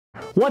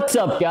What's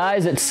up,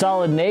 guys? It's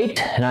Solid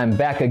Nate, and I'm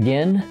back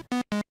again.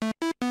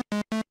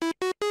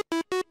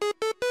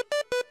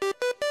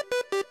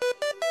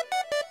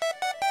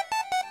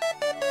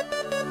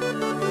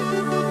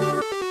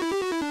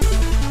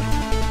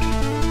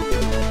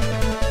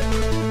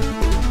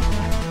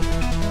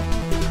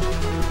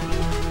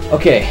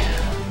 Okay,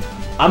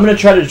 I'm gonna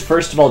try to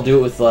first of all do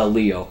it with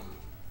Leo.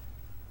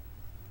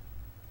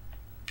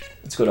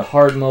 Let's go to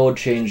hard mode,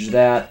 change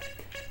that.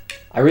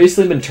 I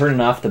recently been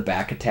turning off the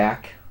back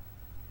attack.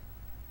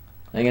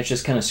 I think it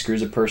just kind of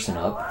screws a person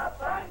up.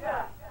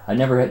 I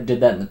never did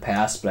that in the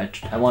past,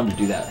 but I wanted to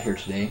do that here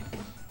today.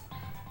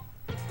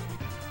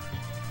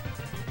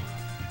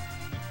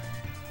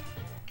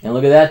 And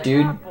look at that,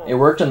 dude. It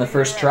worked on the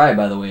first try,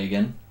 by the way,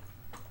 again.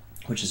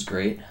 Which is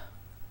great.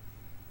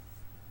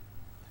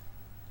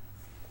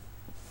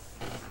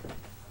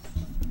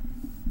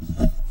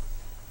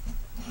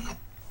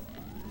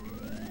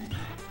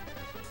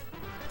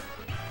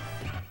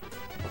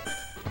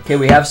 Okay,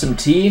 we have some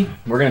tea.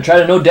 We're going to try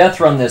to no death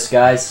run this,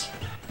 guys.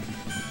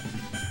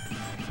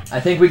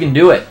 I think we can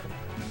do it.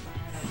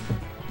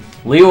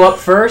 Leo up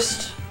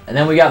first, and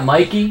then we got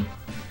Mikey.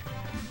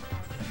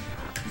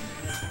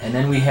 And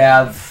then we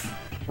have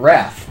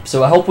Raph.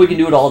 So I hope we can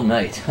do it all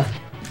night.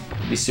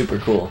 It'd be super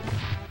cool.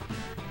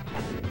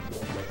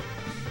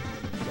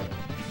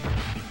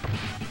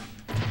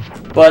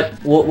 But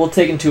we'll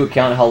take into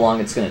account how long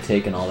it's going to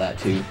take and all that,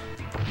 too.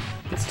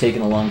 It's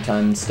taking a long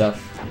time and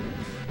stuff.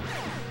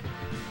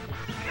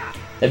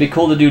 That'd be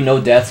cool to do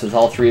no deaths with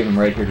all three of them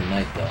right here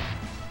tonight, though.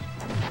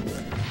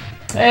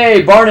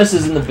 Hey, Barnes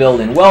is in the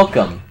building.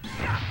 Welcome.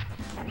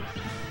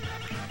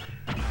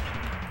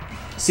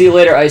 See you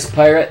later, Ice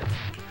Pirate.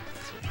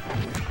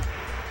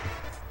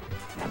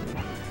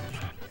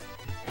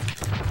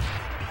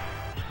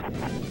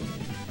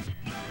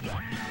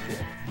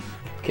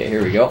 Okay,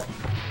 here we go.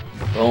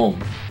 Boom.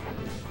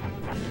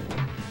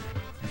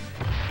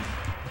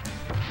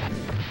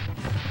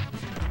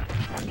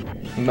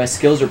 I think my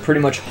skills are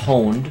pretty much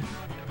honed.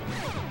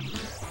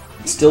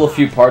 Still a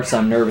few parts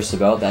I'm nervous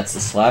about. That's the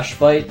slash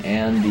fight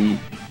and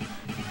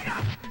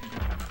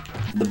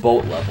the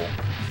boat level.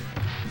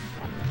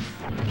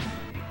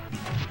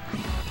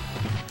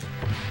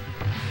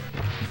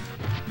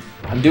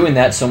 I'm doing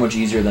that so much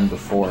easier than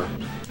before,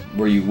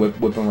 where you whip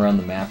them around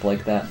the map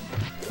like that.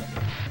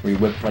 Where you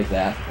whip like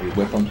that, or you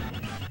whip them.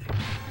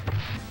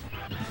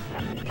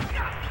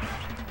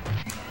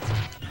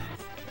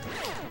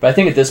 But I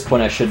think at this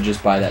point I should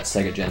just buy that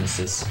Sega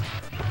Genesis.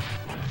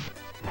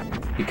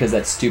 Because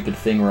that stupid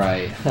thing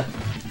where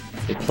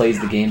it plays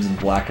the games in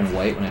black and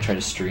white when I try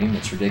to stream,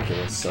 it's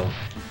ridiculous. So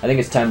I think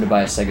it's time to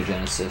buy a Sega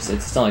Genesis.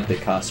 It's not like they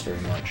cost very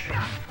much.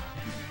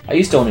 I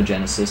used to own a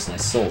Genesis and I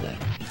sold it.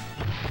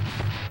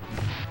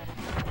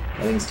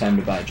 I think it's time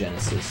to buy a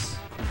Genesis.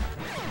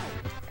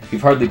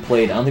 We've hardly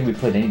played, I don't think we've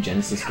played any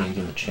Genesis games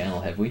on the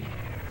channel, have we?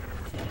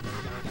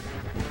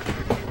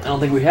 I don't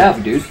think we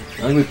have, dude. I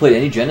don't think we've played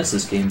any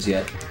Genesis games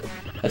yet.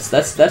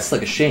 That's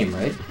like a shame,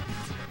 right?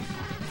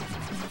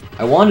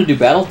 I wanted to do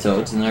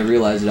Battletoads, and then I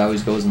realized it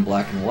always goes in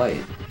black and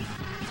white.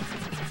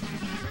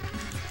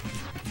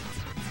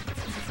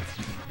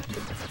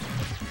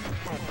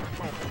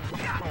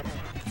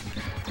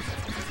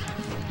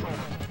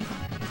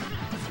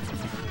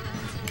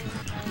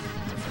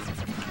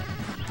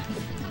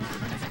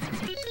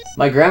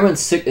 My grandma is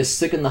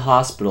sick in the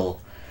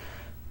hospital.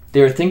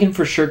 They are thinking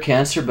for sure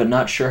cancer, but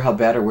not sure how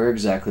bad or where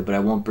exactly, but I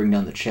won't bring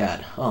down the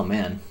chat. Oh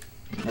man,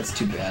 that's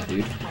too bad,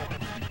 dude.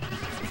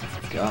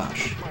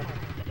 Gosh.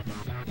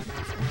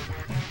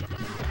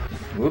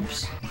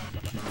 Whoops.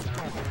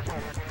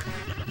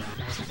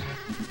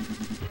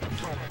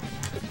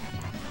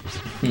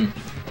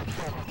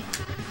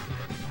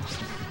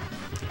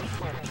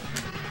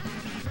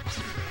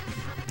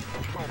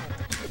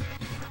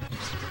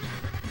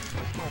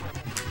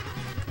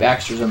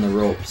 Baxter's on the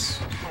ropes.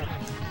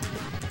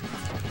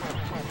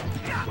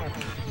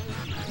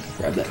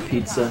 Grab that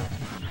pizza.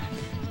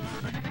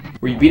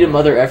 Where you beat a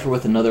mother effer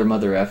with another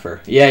mother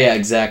effer. Yeah,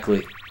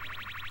 exactly.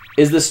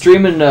 Is the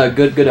stream in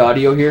good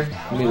audio here?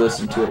 Let me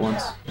listen to it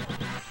once.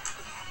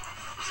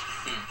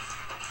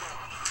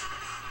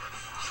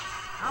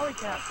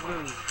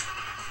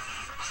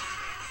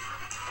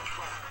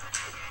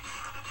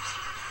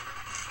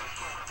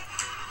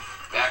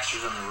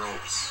 Baxter's on the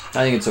ropes.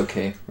 I think it's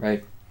okay,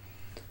 right?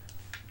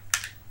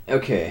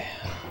 Okay.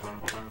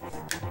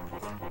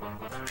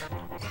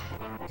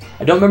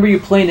 I don't remember you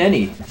playing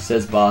any,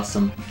 says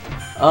Bossum.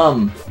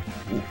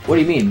 What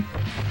do you mean?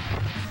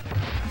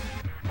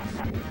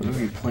 Remember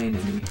you playing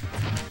any?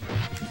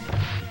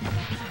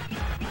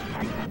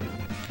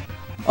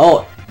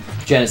 Oh,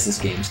 Genesis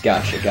games.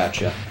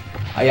 Gotcha.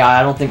 Yeah,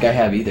 I don't think I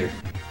have either.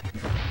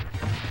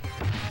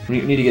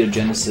 We need to get a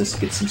Genesis,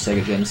 get some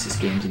Sega Genesis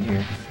games in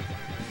here.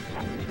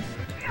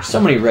 There's so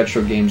many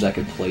retro games I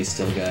could play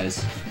still,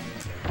 guys.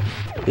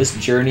 This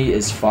journey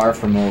is far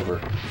from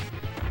over.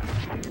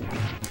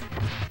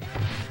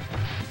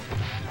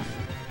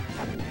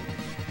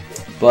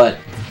 But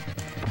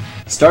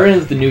Starting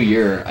with the new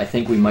year, I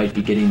think we might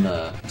be getting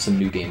some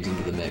new games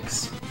into the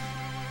mix.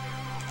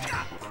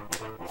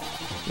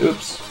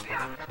 Oops.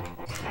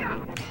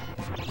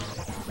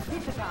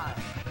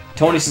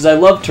 Tony says, I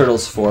love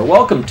Turtles 4.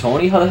 Welcome,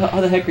 Tony. How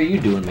the heck are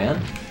you doing,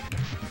 man?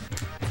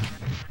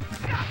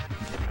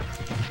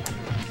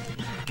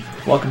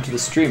 Welcome to the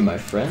stream, my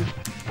friend.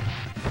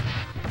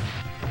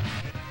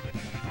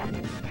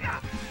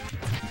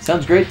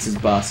 Sounds great, says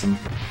Bossum.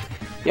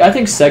 Yeah, I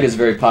think Sega's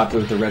very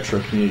popular with the retro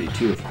community,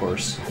 too, of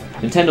course.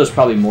 Nintendo's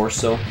probably more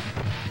so.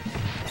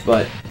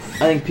 But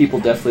I think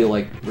people definitely,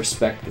 like,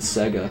 respect the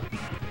Sega.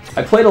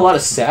 I played a lot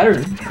of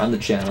Saturn on the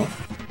channel.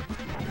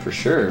 For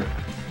sure.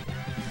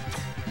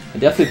 I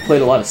definitely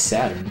played a lot of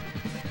Saturn.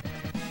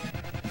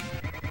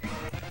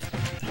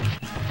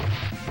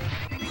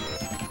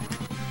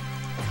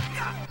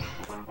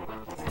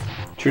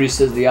 Trudy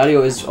says the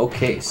audio is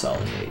okay,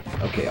 Solid 8.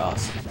 Okay,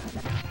 awesome.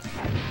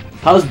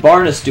 How's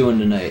Barnes doing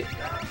tonight?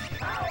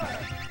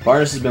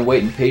 Barnes has been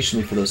waiting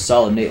patiently for those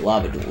Solid 8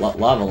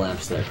 lava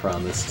lamps that I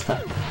promised.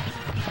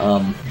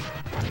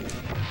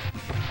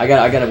 I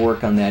gotta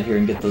work on that here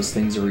and get those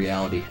things a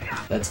reality.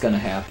 That's gonna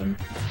happen.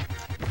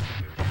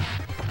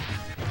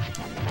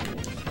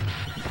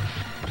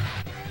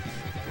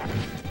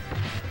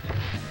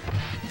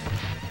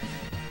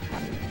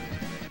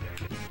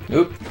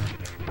 Oop.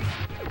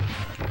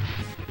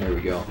 There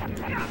we go.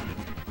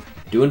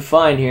 Doing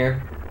fine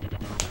here.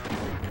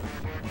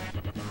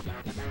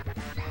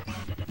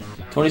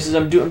 Tony says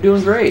I'm doing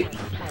great.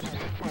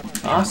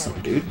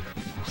 Awesome, dude.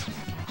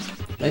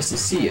 Nice to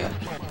see ya.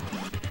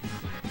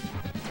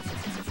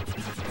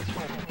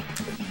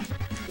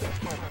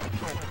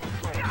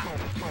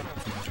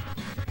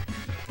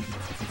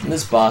 And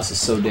this boss is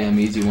so damn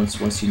easy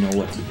once you know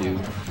what to do.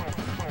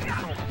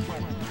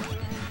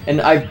 And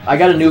I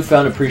got a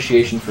newfound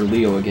appreciation for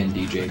Leo again,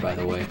 DJ, by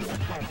the way.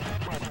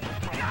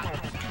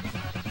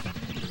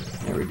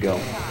 There we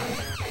go.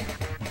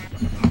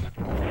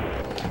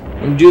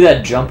 When you do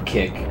that jump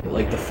kick,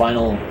 like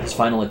his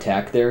final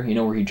attack there, you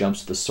know where he jumps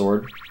with the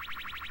sword?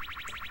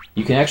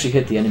 You can actually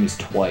hit the enemies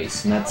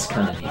twice, and that's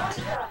kind of neat.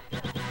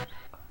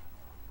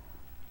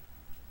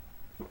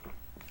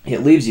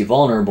 It leaves you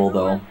vulnerable,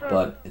 though,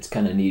 but it's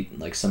kind of neat,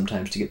 like,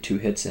 sometimes to get 2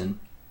 hits in.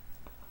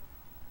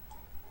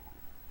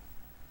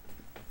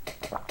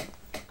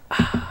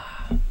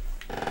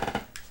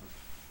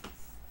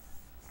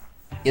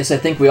 Yes, I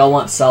think we all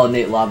want Solid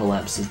 8 lava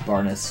lamps, says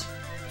Barnes.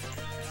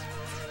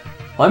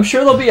 Well, I'm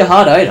sure they'll be a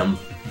hot item.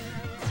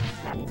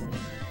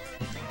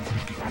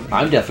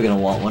 I'm definitely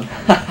gonna want one.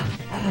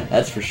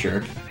 That's for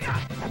sure.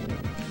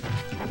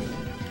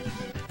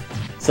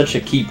 Such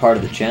a key part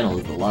of the channel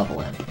is the lava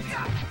lamp,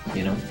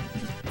 you know?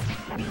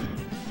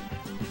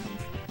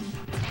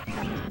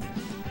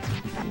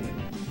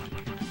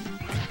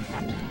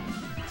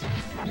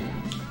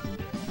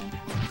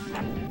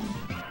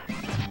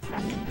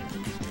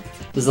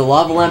 Does the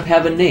lava lamp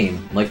have a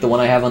name, like the one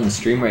I have on the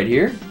stream right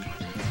here?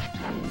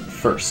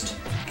 First.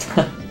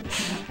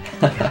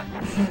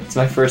 It's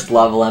my first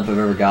lava lamp I've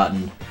ever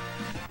gotten.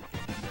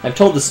 I've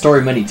told the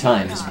story many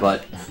times,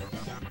 but...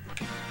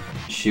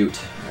 Shoot.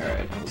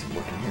 Alright, I wasn't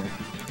looking here.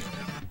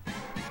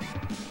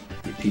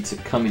 The pizza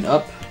coming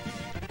up.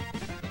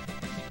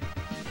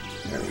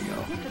 There we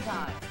go.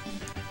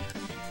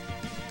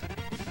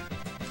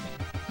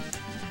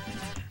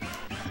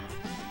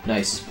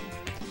 Nice.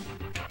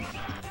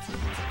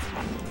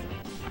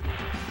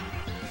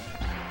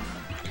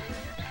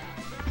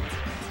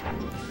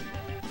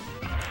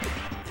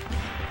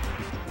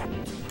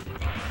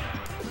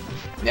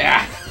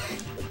 Yeah.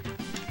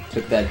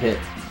 Took that hit.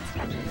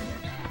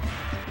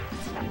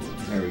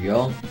 There we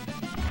go.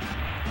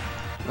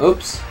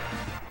 Oops.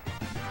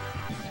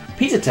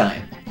 Pizza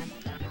time.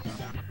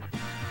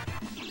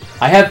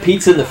 I have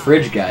pizza in the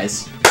fridge,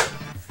 guys.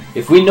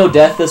 If we no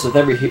death this with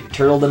every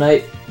turtle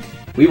tonight,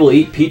 we will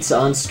eat pizza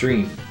on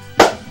stream.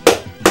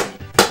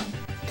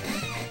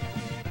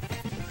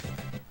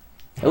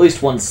 At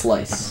least one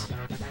slice.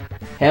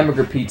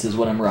 Hamburger pizza is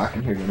what I'm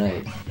rocking here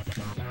tonight.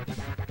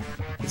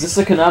 Is this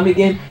a Konami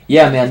game?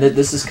 Yeah, man,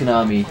 this is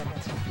Konami.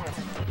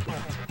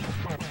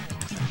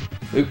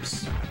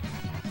 Oops.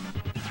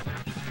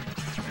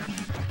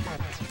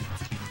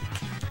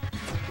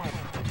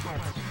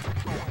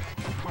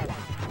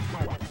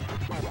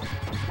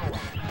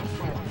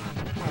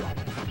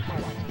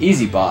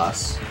 Easy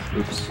boss.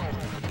 Oops.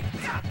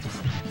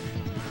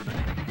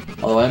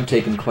 Although I am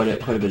taking quite a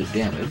bit of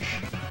damage.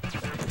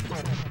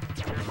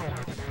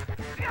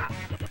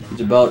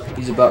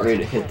 He's about ready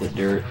to hit the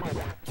dirt.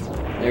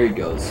 There he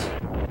goes.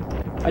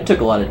 I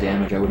took a lot of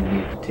damage I wouldn't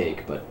need to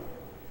take, but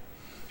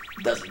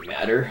it doesn't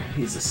matter.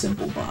 He's a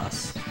simple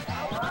boss.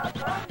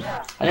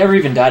 I never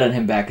even died on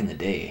him back in the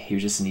day. He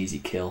was just an easy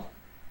kill.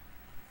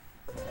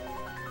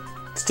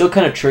 It's still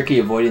kind of tricky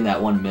avoiding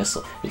that one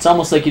missile. It's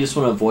almost like you just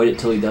want to avoid it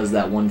till he does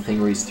that one thing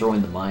where he's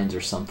throwing the mines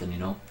or something, you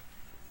know?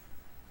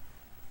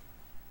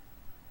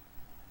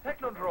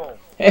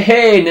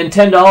 Hey,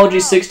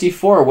 Nintendology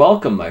 64,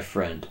 welcome, my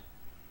friend.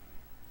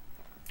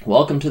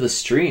 Welcome to the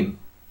stream.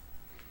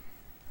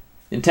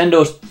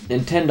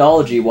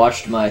 Nintendology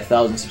watched my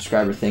 1,000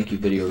 subscriber thank you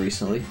video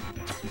recently.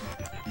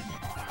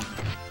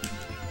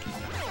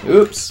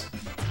 Oops.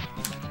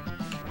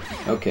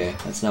 Okay,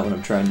 that's not what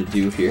I'm trying to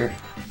do here.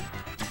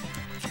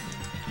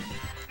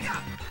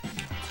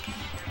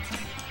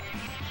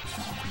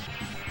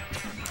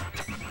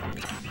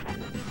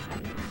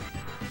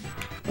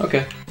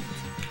 Okay.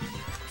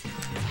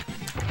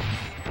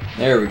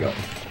 There we go.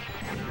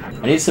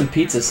 I need some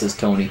pizza, says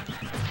Tony.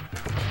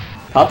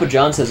 Papa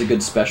John's has a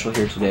good special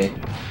here today.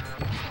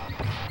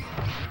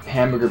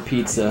 Hamburger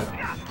pizza,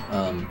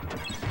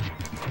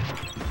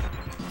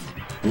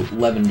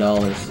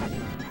 $11.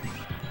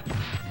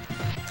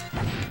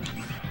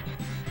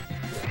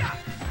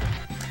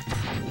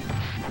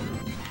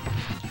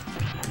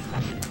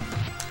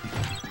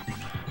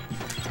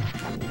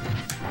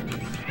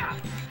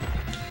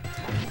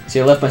 See,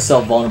 I left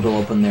myself vulnerable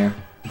open there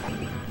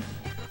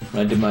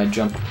when I did my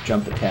jump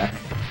attack.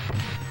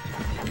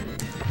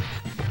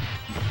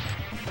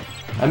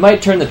 I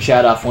might turn the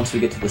chat off once we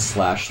get to the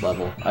slash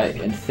level. I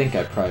think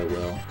I probably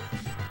will.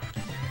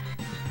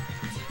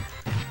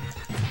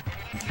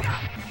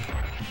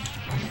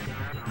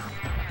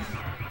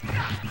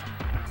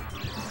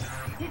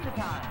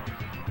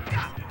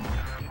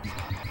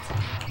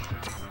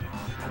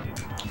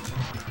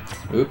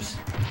 Oops.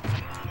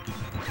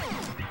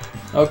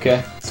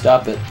 Okay,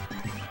 stop it.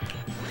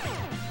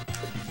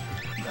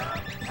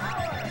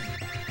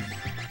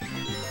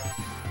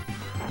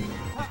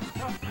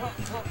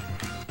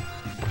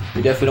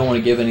 We definitely don't want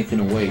to give anything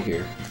away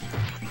here.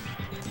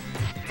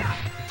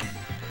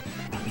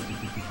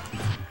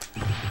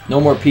 No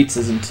more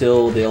pizzas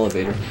until the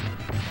elevator.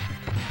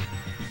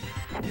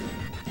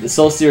 The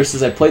Soul Steer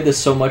says, I played this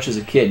so much as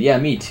a kid. Yeah,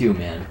 me too,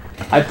 man.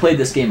 I played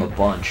this game a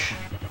bunch.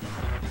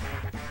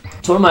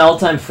 It's one of my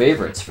all-time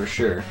favorites, for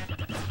sure.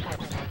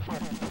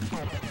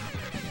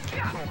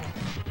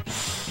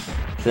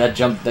 So that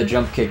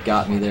jump kick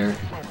got me there.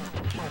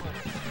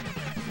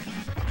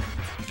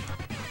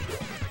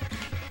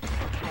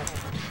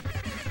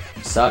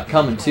 Saw it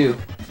coming too.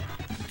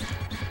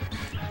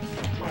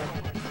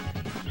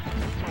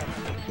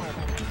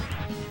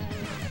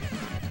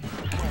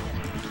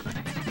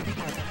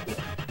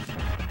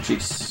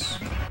 Jeez.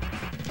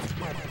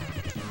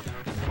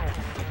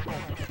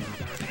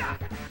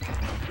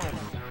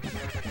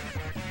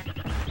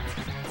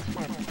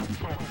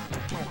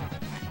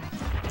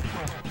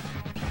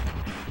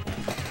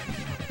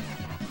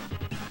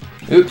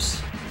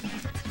 Oops.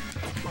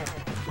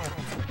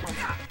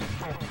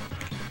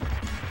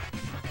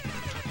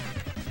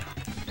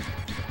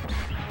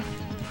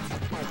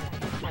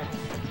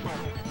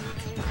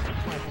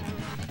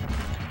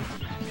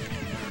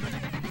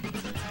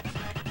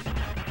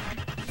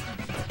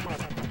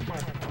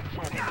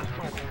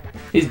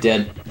 He's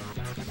dead.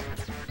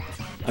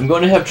 I'm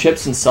going to have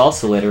chips and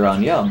salsa later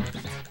on. Yum.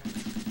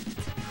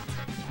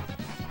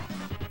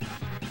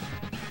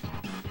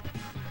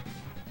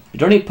 I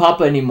don't eat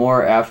Papa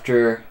anymore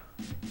after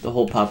the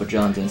whole Papa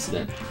John's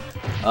incident.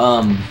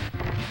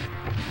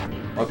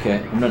 Okay,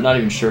 I'm not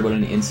even sure about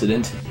any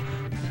incident.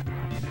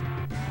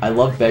 I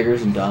love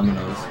beggars and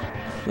Dominoes.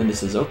 Linda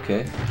says,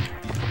 okay.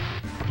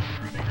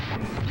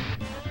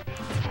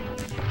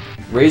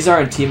 Razor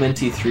and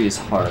TMNT 3 is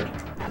hard.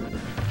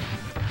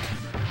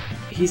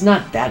 He's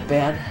not that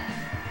bad.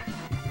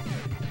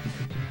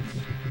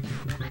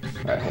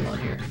 Alright, hold on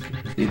here.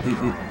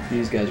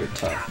 These guys are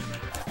tough.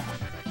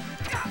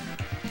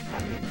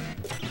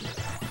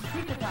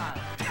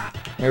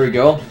 There we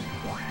go.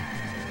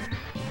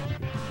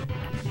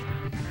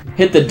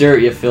 Hit the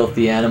dirt, you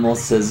filthy animal,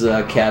 says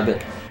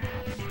Cabot.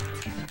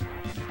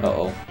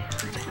 Uh-oh.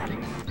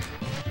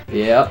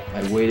 Yep,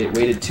 I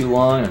waited too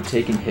long. I'm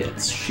taking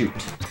hits. Shoot.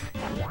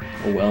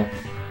 Oh well.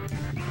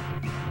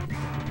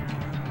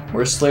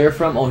 Where's Slayer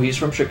from? Oh, he's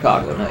from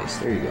Chicago. Nice.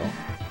 There you go.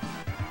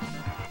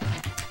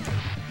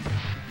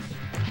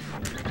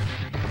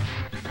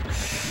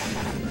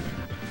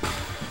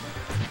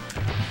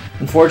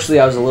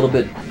 Unfortunately, I was a little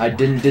bit. I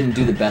didn't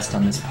do the best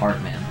on this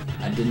part, man.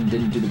 I didn't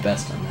do the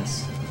best on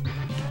this.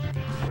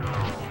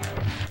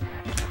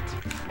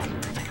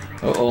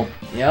 Uh-oh.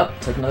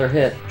 Yep. Took another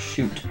hit.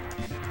 Shoot.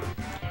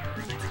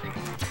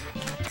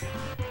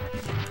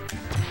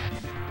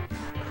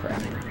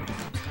 Crap.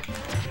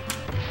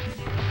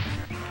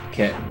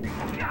 Okay.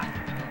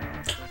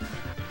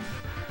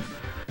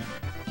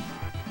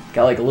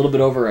 Got like a little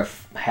bit over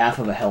half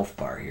of a health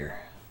bar here.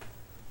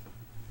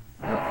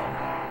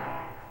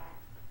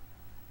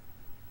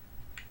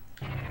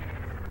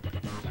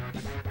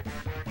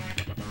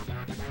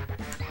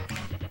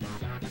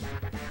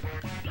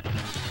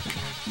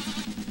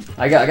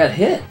 I got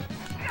hit.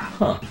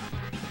 Huh.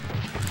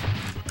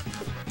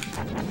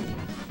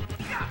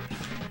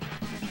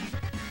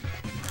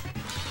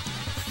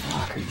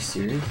 Fuck, are you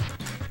serious?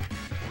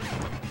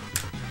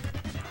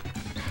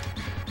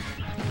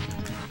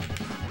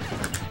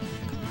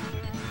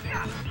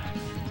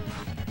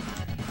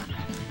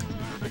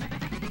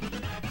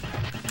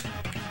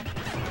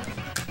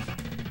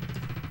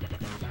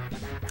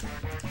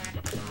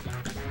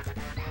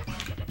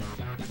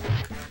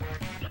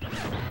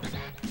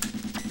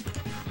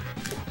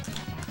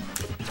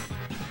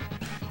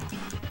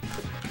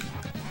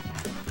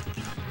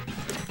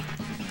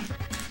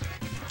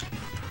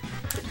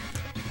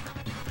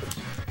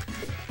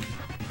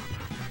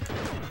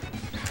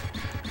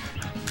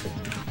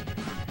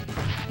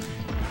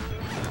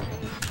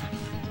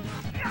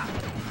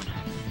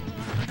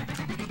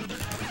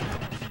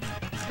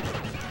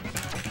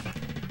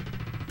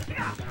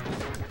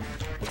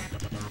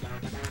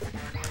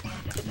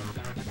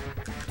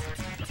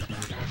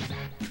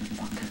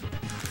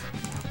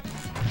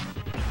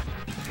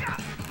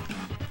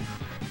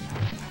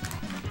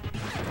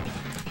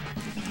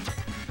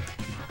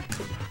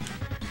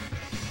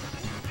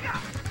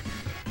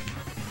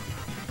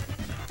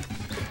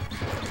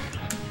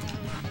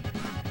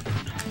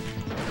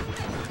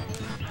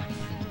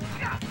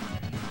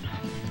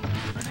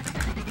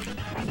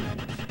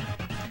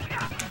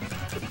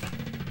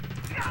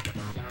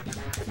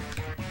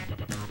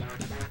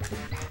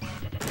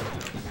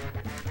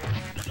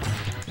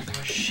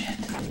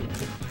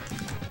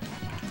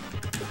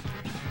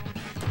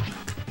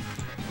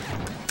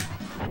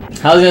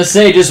 I was gonna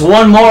say, just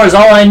one more is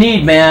all I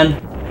need,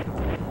 man.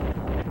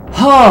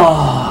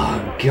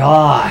 Oh,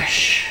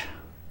 gosh.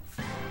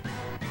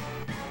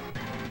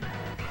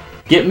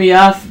 Get me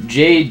off,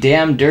 J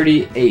damn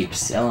dirty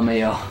apes,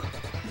 LMAO.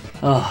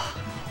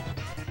 Oh,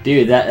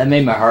 dude, that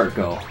made my heart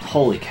go.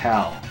 Holy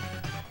cow.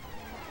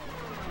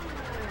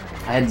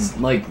 I had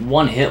like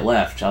one hit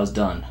left. I was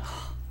done.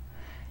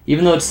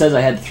 Even though it says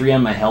I had 3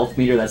 on my health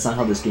meter, that's not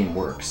how this game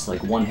works.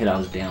 Like, one hit, I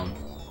was down.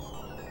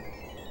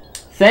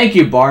 Thank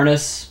you,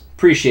 Barnes.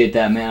 Appreciate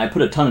that, man. I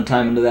put a ton of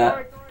time into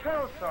that.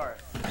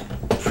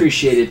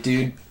 Appreciate it,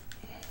 dude.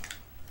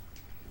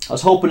 I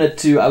was hoping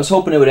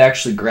it would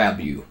actually grab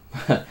you.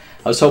 I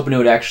was hoping it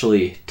would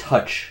actually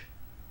touch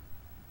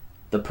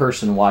the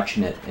person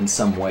watching it in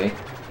some way.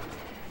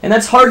 And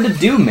that's hard to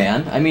do,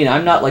 man. I mean,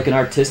 I'm not like an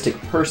artistic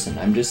person.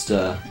 I'm just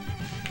not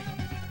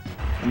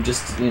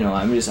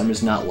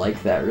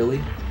like that,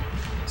 really.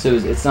 So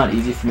it's not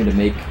easy for me to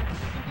make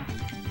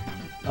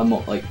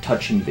like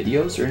touching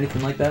videos or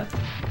anything like that.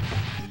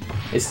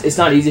 It's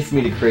not easy for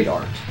me to create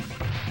art.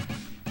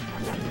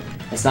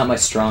 It's not my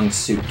strong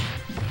suit.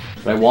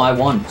 But I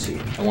wanted to.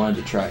 I wanted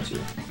to try to.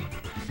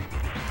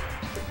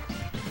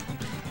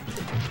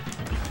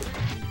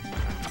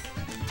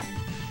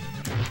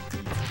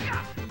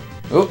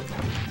 Oh!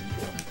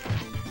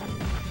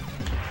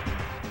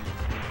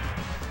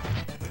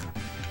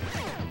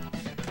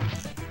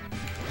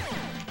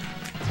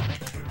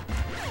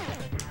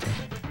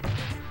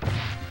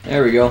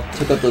 There we go.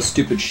 Took out those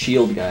stupid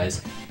shield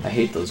guys. I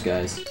hate those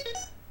guys.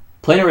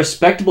 Playing a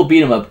respectable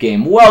beat-em-up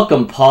game.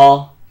 Welcome,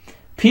 Paul.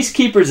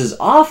 Peacekeepers is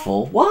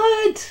awful.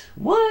 What?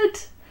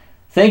 What?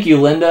 Thank you,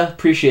 Linda.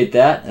 Appreciate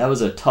that. That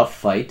was a tough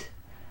fight.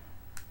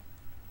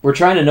 We're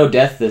trying to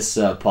no-death this,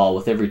 Paul,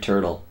 with every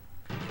turtle.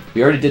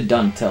 We already did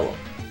Donatello.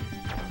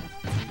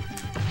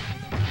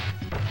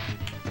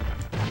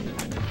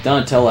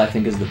 Donatello, I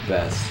think, is the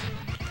best.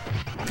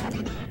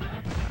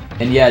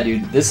 And yeah,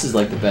 dude, this is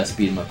like the best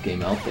beat-em-up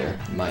game out there,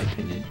 in my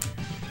opinion.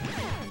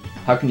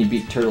 How can you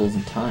beat turtles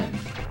in time?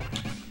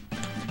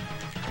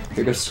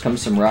 Here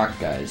comes some rock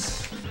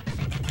guys.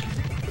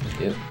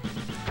 Yep.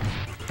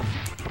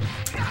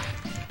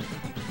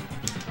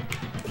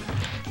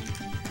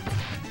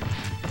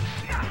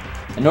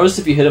 I noticed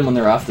if you hit them when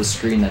they're off the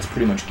screen, that's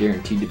pretty much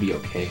guaranteed to be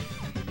okay.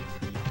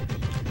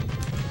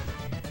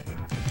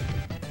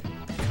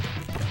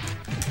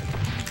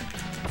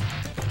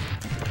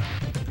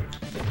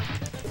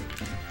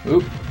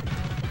 Oop.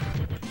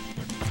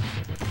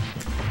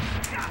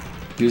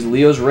 Use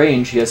Leo's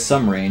range. He has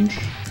some range.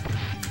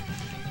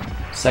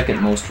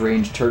 Second most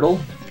range turtle.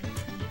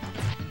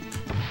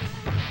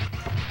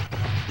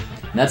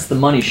 And that's the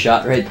money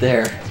shot right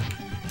there.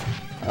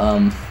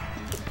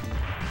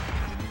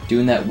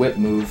 Doing that whip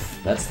move.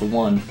 That's the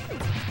one.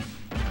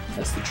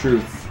 That's the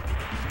truth.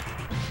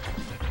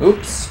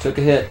 Oops. Took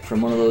a hit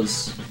from one of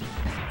those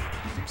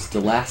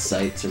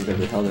stalactites or whatever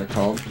the hell they're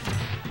called.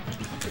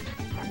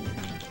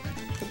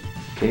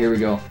 Okay, here we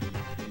go.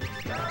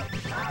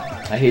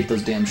 I hate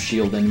those damn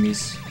shield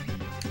enemies.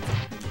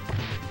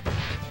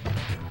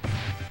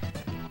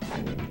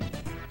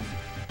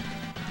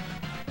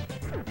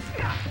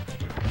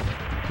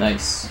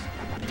 Nice.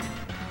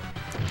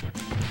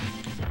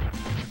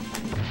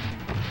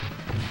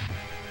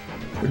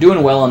 We're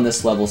doing well on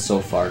this level so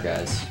far,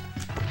 guys.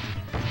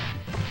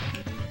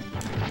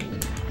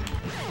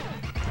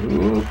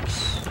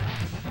 Oops.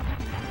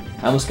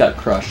 I almost got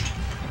crushed.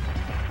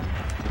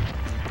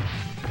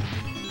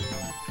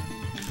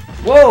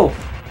 Whoa!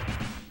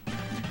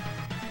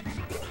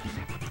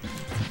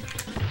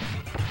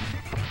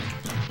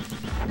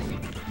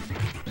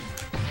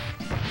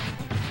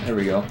 There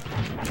we go.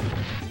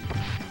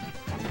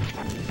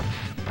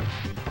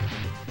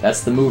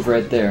 That's the move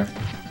right there.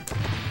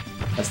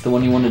 That's the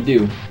one you want to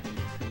do.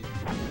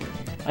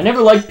 I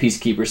never liked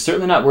Peacekeepers.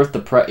 Certainly not worth the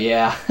price.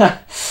 Yeah.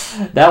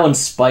 That one's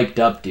spiked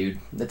up, dude.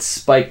 That's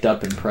spiked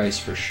up in price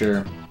for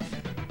sure.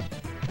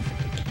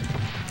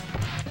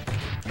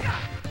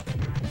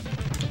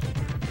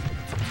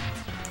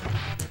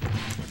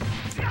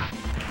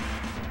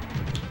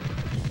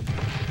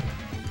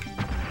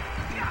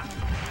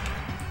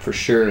 For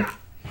sure.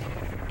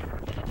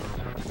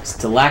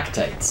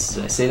 Stalactites.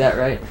 Did I say that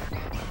right?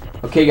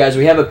 Okay, guys,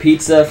 we have a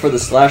pizza for the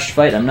slash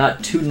fight. I'm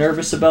not too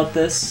nervous about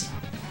this.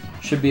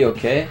 Should be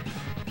okay.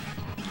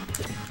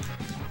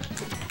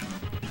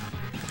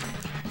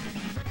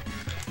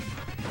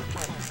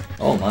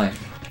 Oh my.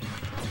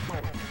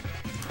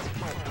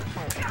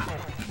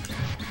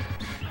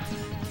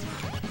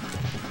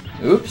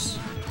 Oops.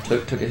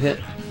 Took a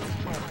hit.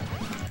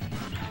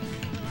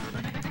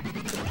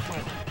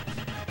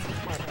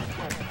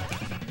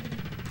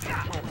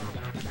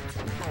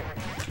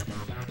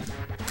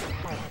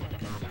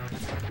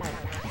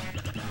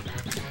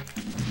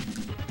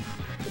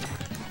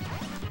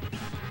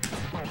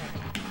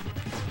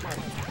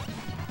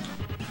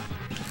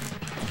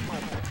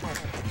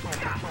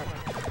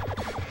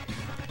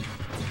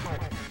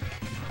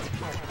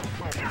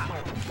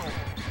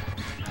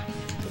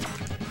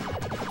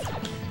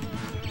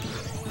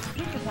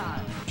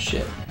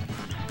 Shit.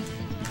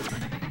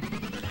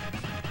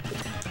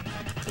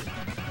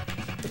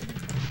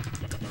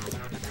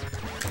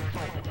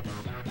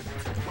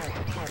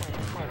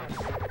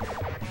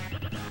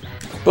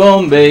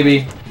 Boom,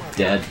 baby.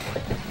 Dead.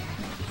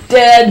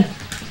 Dead!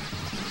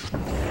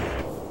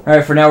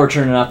 Alright, for now we're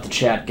turning off the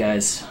chat,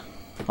 guys.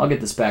 I'll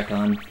get this back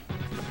on.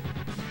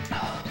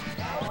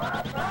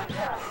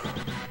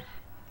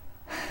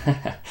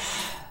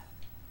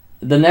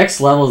 The next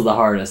level is the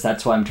hardest.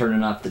 That's why I'm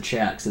turning off the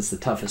chat, because it's the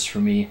toughest for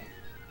me.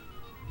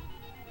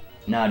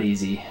 Not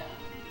easy.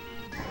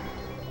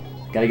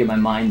 Gotta get my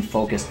mind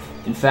focused.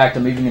 In fact,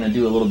 I'm even gonna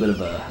do a little bit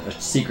of a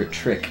secret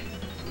trick.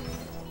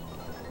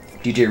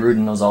 DJ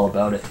Rudin knows all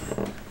about it.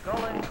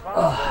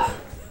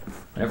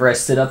 Whenever I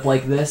sit up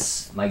like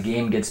this, my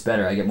game gets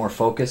better. I get more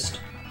focused.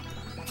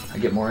 I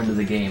get more into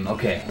the game.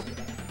 Okay.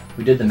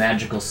 We did the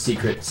magical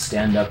secret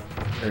stand up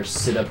or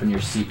sit up in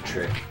your seat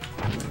trick.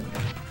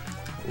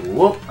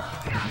 Whoop.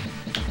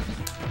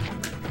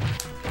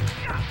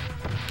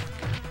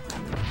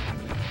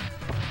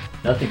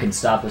 Nothing can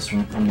stop us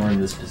when we're in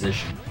this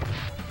position.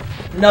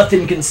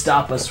 Nothing can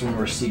stop us when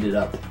we're seated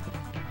up.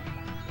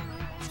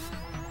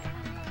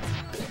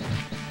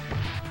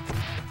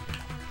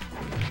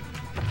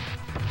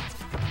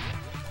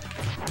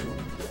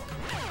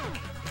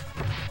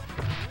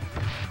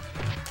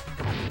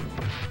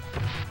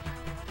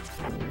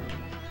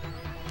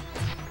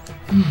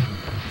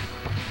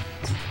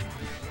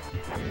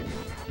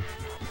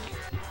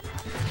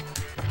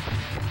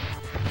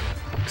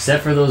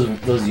 Except for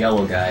those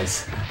yellow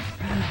guys.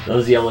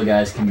 Those yellow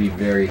guys can be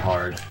very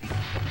hard.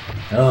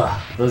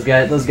 Ugh, those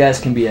guys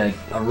can be a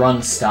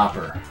run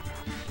stopper.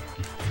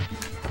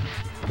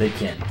 They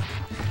can.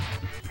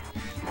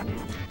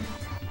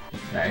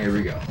 Alright, here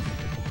we go.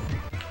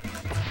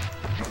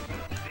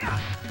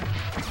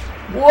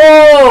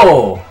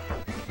 Whoa!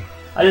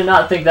 I did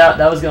not think that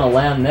was gonna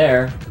land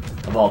there,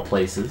 of all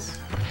places.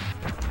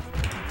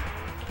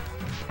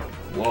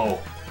 Whoa.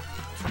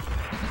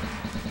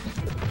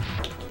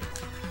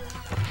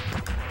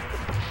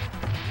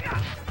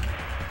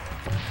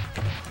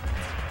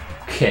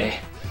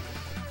 Okay.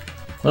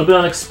 A little bit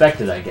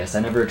unexpected, I guess. I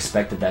never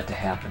expected that to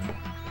happen.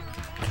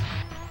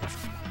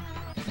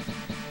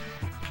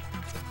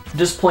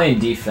 Just playing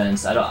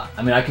defense. I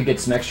mean, I could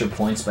get some extra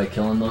points by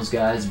killing those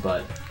guys,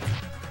 but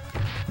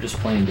I'm just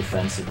playing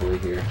defensively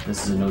here.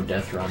 This is a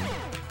no-death run.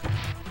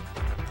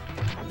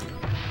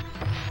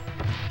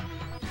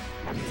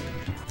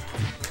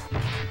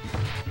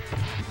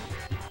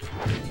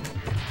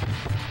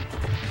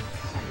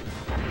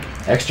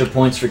 Extra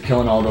points for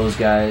killing all those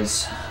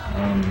guys.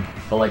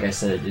 But like I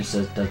said,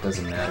 that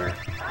doesn't matter.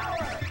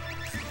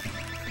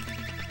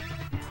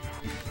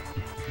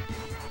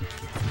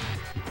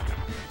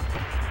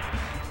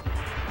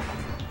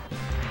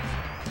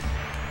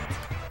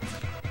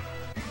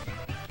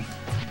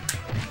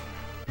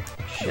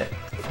 Shit.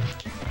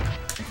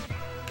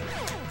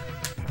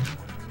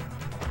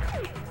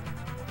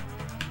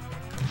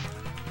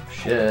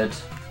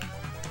 Shit.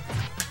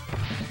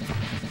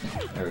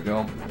 There we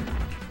go.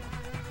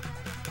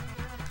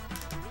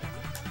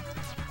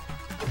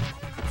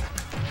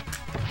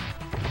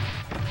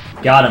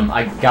 Got him.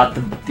 I got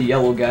the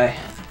yellow guy.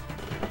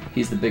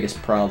 He's the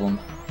biggest problem.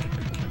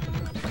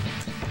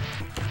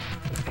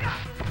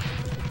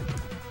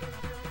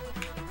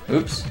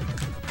 Oops.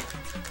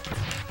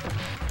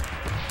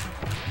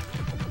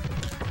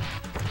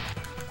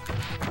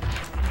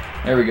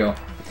 There we go.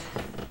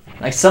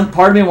 Like, some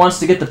part of me wants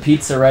to get the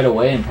pizza right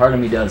away, and part of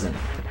me doesn't.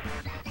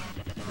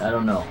 I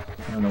don't know.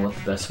 I don't know what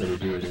the best way to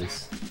do it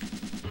is.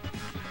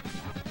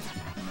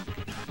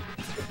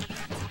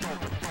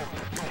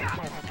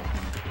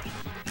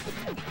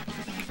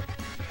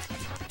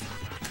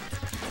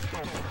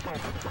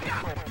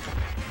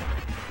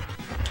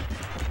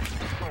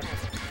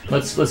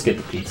 Let's get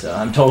the pizza.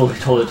 I'm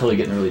totally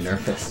getting really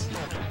nervous.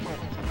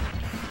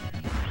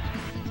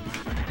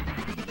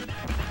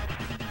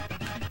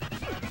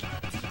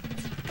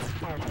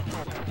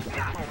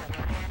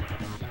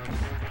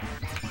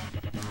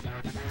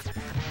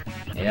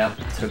 Yep,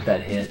 took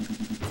that hit.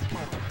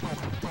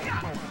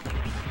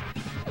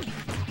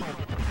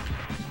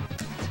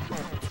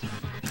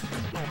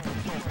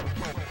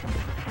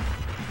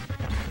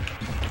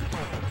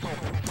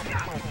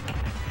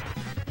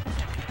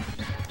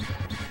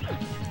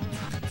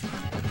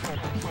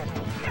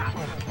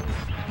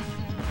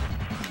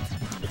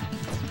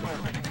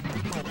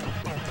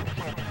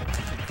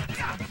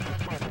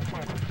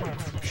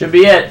 Should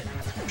be it.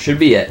 Should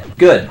be it.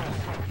 Good.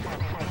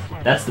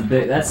 That's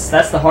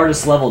the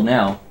hardest level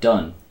now.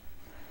 Done.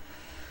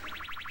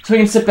 So we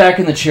can sit back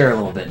in the chair a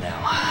little bit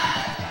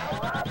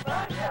now.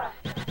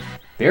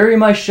 Bury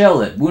my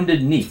shell at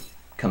Wounded Knee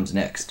comes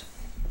next.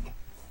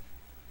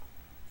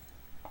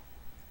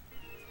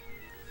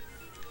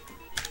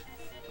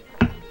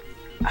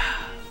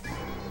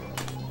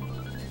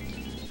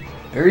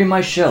 Bury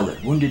my shell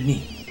at Wounded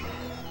Knee.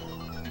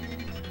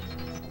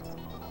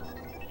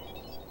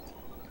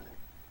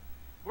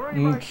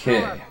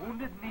 Okay.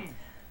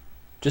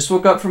 Just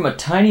woke up from a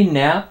tiny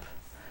nap.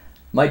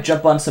 Might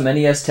jump on some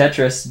NES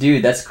Tetris.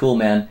 Dude, that's cool,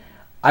 man.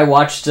 I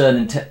watched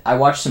some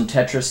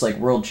Tetris like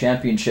World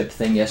Championship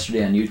thing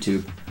yesterday on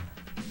YouTube.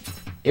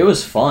 It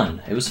was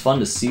fun. It was fun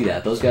to see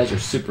that. Those guys are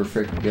super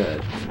freaking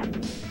good.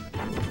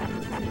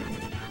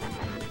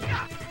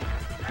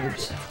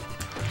 Oops.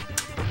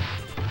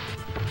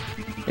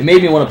 It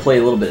made me want to play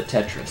a little bit of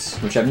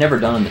Tetris, which I've never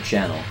done on the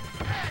channel.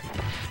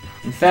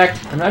 In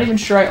fact, I'm not even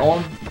sure I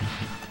own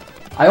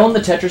the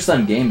Tetris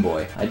on Game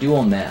Boy. I do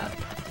own that.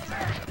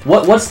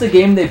 What's the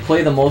game they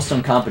play the most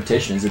on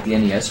competition? Is it the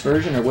NES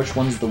version, or which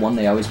one's the one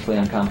they always play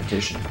on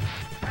competition?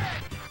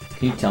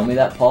 Can you tell me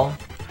that, Paul?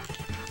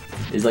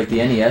 Is like the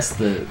NES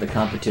the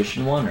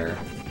competition one, or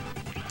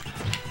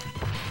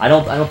I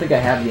don't think I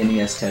have the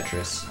NES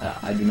Tetris.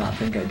 I do not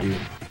think I do.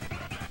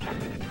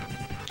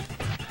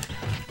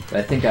 But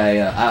I think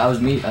I was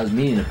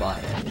meaning to buy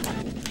it.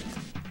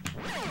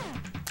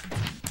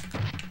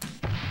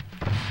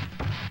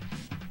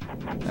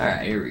 All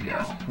right, here we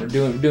go. We're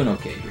doing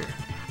okay here.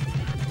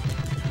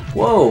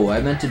 Whoa!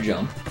 I meant to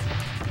jump.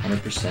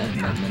 100%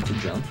 meant to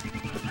jump.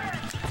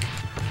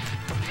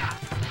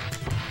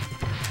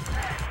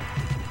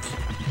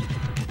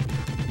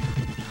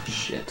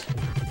 Shit.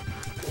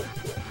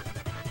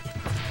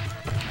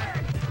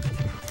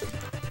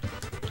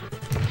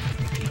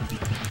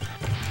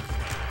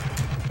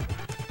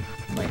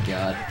 Oh my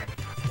god.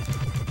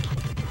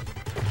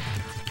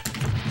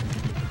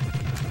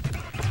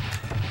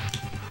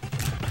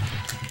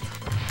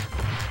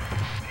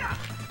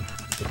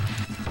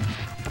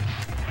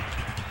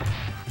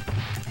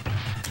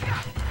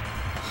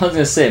 I was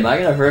gonna say, am I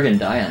gonna friggin'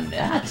 die on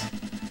that?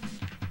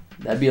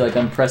 That'd be like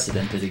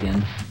unprecedented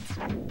again.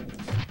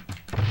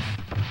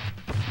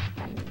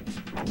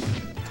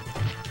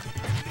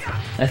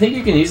 I think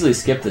you can easily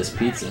skip this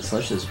pizza, so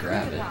let's just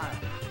grab it.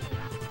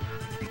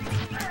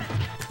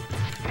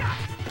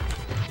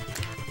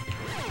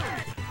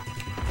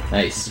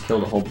 Nice,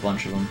 killed a whole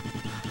bunch of them.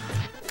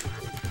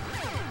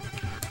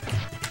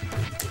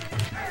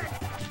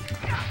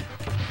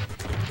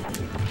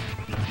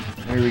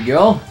 There we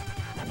go.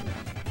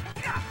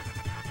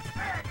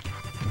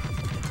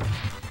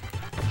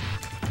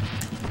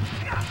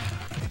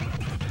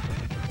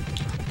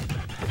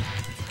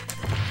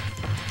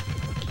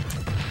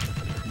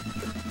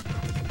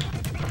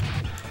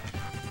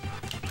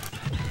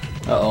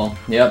 Uh-oh.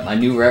 Yep, I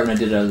knew right when I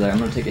did it, I was like, I'm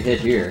gonna take a hit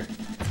here.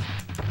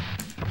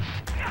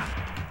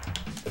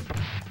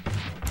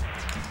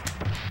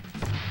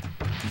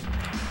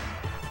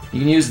 You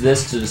can use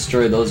this to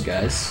destroy those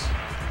guys.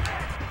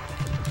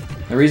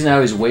 The reason I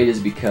always wait is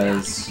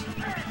because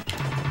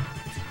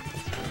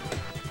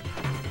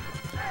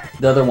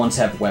the other ones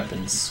have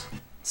weapons.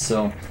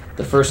 So,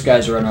 the first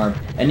guys are unarmed.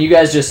 And you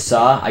guys just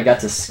saw, I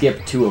got to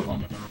skip 2 of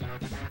them.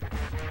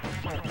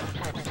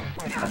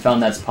 I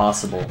found that's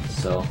possible,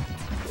 so...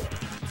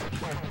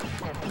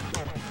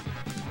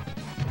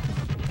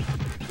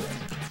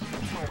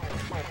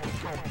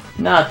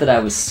 Not that I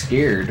was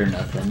scared or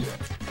nothing.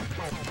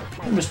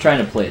 I'm just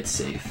trying to play it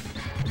safe.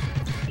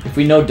 If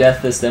we no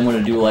death this, then we're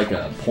gonna do like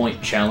a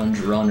point challenge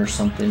run or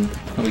something,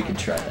 we could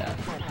try that.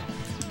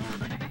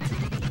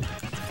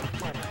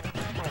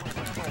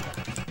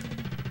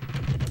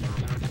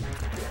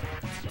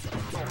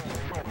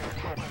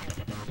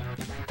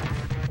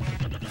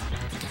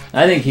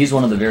 I think he's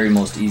one of the very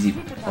most easy...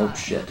 Oh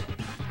shit.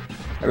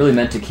 I really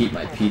meant to keep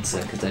my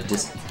pizza because I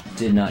just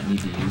did not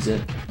need to use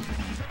it.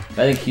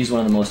 I think he's one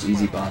of the most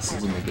easy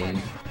bosses in the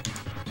game.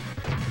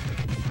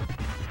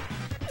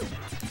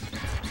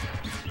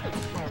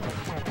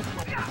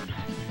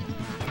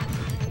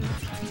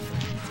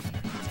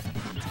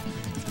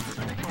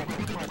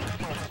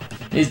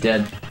 He's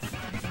dead.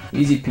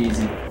 Easy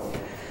peasy.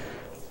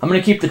 I'm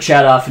gonna keep the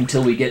chat off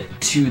until we get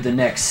to the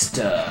next,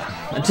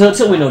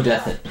 until we no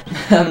death it.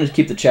 I'm gonna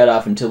keep the chat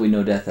off until we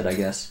no death it, I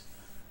guess.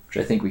 Which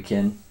I think we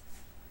can.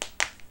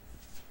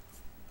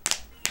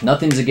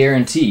 Nothing's a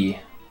guarantee.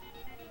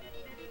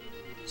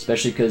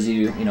 Especially because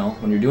you know,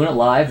 when you're doing it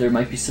live, there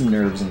might be some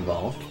nerves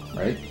involved,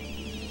 right?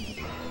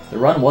 The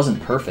run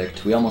wasn't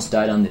perfect. We almost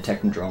died on the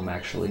Technodrome,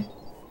 actually.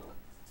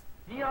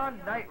 Neon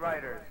Knight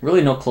Riders.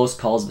 Really no close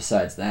calls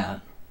besides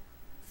that.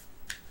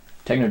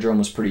 Technodrome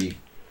was pretty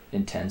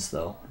intense,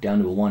 though. Down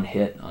to a 1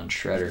 hit on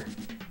Shredder.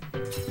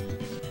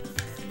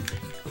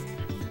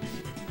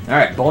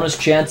 Alright, bonus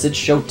chance, it's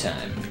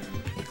showtime.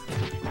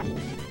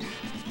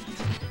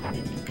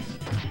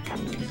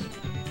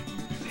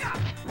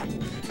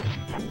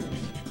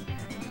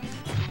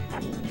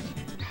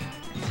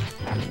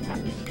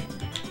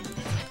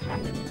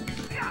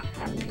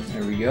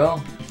 There we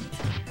go.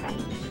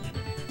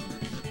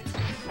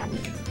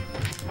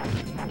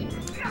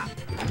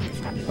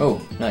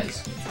 Oh,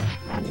 nice.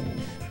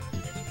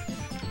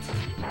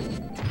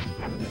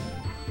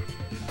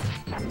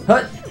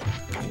 Hut!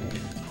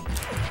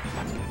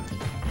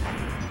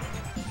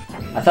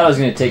 I thought I was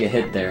going to take a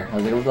hit there. I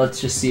was like, well, let's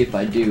just see if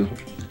I do.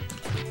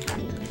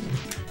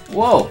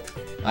 Whoa!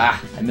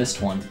 Ah, I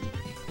missed one.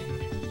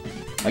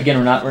 Again,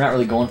 we're not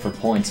really going for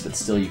points, but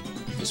still, you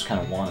just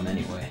kind of want them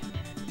anyway.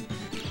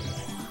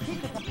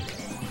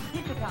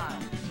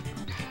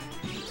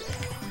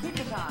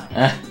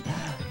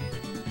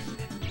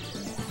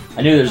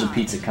 I knew there was a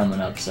pizza coming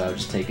up, so I was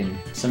just taking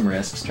some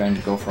risks, trying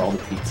to go for all the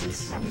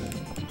pizzas.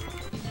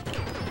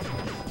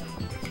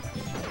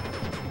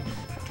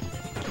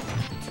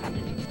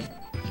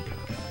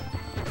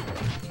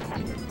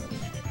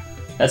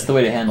 That's the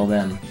way to handle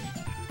them.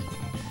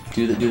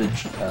 Do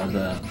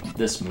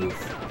this move,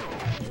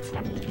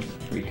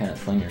 where you kind of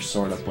fling your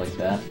sword up like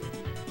that.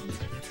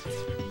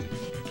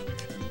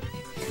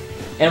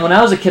 And when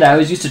I was a kid, I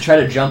always used to try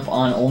to jump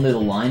on only the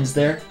lines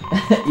there.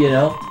 You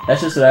know, that's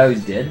just what I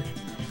always did.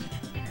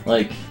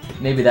 Like,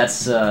 maybe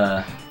that's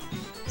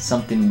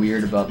something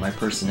weird about my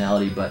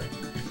personality, but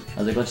I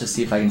was like, let's just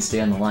see if I can stay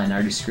on the line. I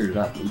already screwed it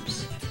up.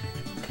 Oops.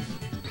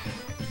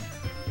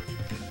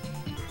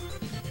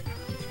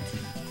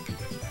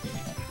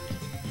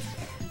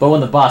 But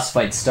when the boss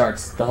fight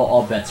starts,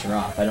 all bets are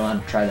off. I don't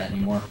have to try that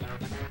anymore.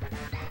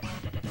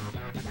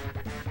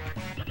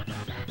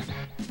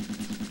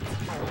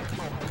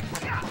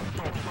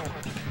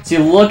 See,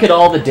 look at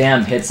all the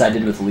damn hits I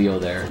did with Leo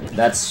there.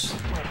 That's...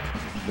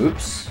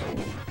 Oops.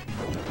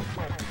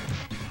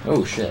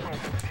 Oh, shit.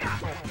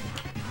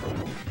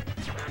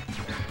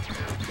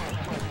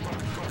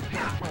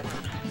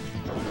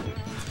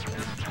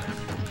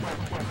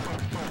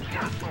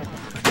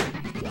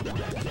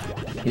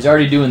 He's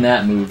already doing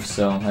that move,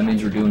 so that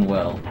means we're doing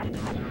well.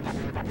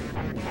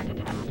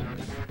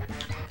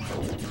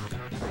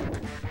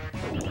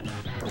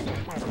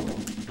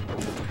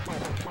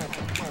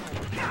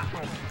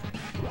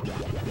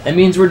 That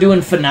means we're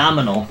doing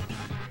phenomenal.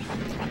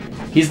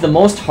 He's the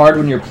most hard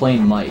when you're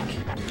playing Mike.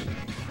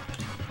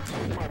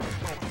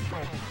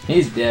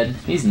 He's dead.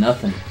 He's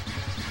nothing.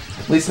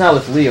 At least not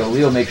with Leo.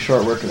 Leo makes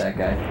short work of that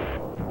guy.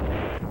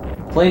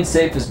 Playing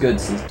safe is good,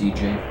 says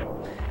DJ.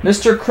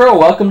 Mr. Crow,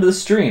 welcome to the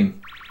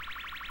stream.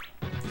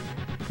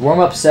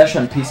 Warm-up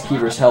session on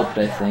Peacekeepers helped,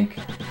 I think.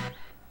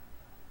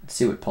 Let's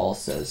see what Paul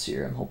says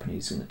here. I'm hoping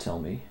he's going to tell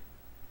me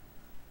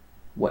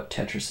what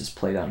Tetris is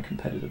played on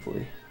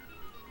competitively.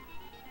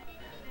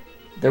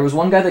 There was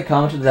one guy that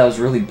commented that was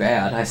really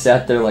bad. I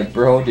sat there like,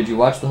 bro, did you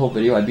watch the whole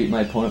video? I beat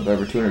my opponent by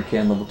over 200k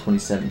on level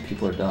 27.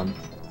 People are dumb.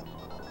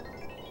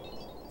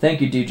 Thank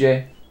you,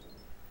 DJ.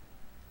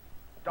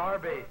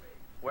 Starbase,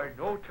 where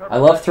no I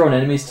love throwing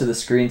enemies to the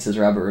screen, says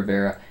Robert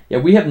Rivera. Yeah,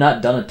 we have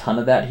not done a ton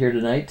of that here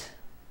tonight.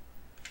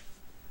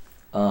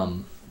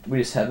 We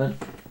just haven't.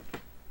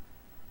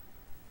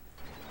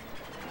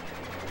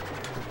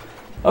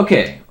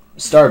 Okay,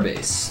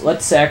 Starbase.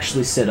 Let's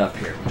actually sit up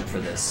here for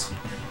this.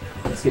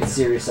 Let's get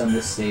serious on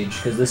this stage,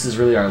 because this is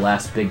really our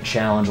last big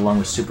challenge along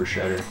with Super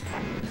Shredder.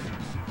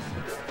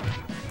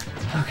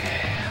 Okay.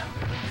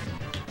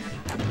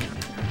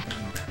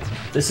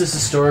 This has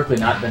historically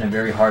not been a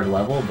very hard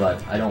level,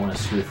 but I don't want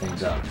to screw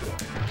things up.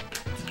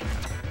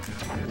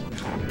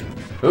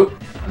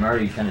 Oop, I'm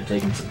already kind of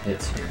taking some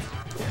hits here.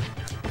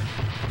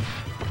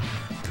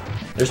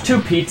 There's 2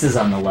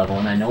 pizzas on the level,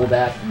 and I know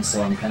that, and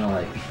so I'm kind of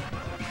like,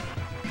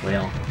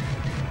 well...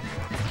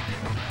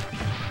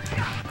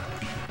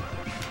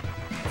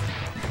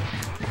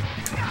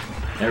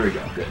 There we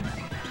go, good.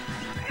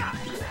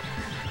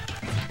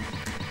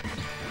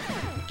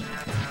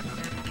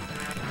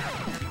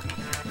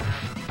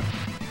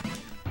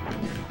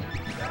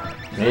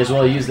 May as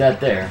well use that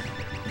there.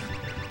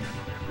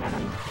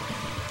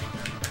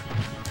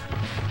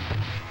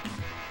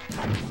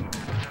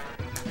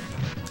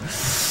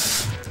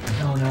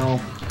 Oh no.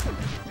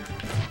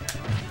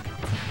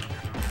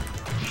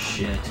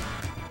 Shit.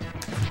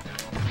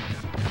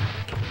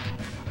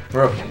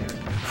 We're okay.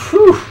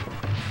 Whew!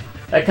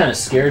 That kind of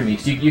scared me,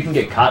 because you can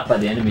get caught by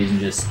the enemies and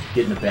just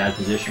get in a bad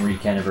position where you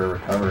can't ever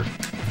recover.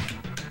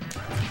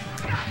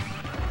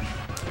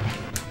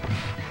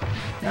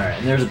 Alright,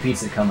 and there's a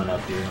pizza coming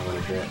up here in a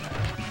little bit.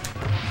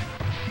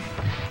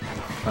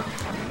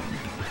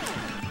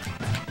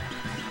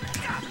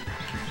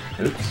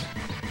 Oops.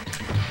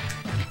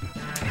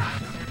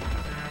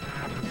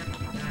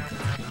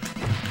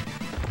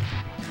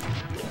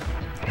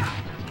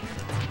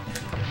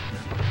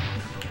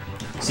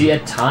 See,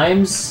 at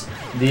times,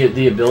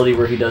 the ability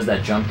where he does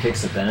that jump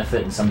kick's a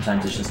benefit, and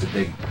sometimes it's just a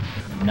big...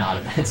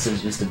 it's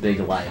just a big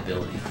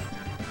liability.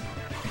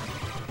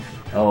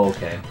 Oh,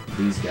 okay.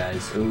 These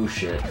guys. Oh,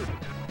 shit.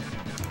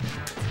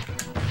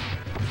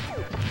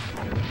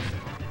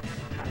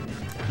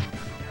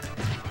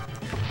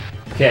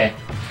 Okay,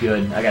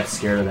 good. I got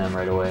scared of them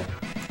right away.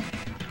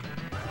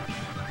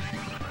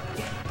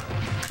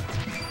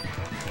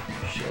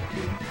 Shit,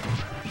 dude.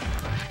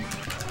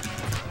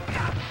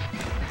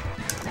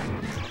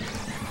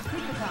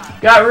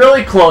 Got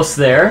really close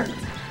there.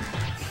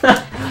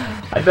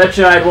 I bet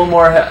you I had one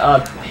more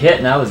hit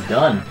and I was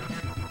done.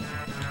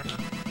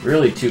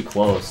 Really too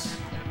close.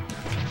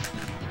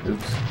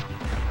 Oops.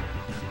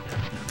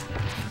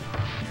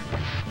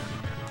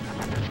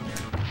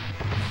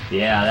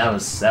 Yeah, that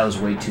was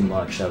way too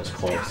much. That was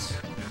close.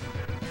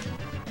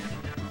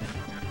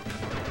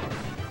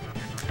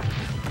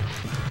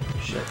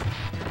 Shit.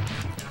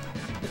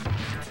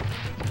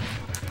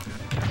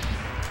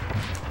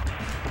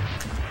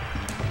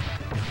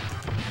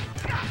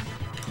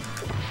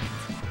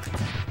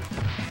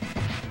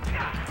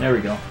 There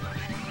we go.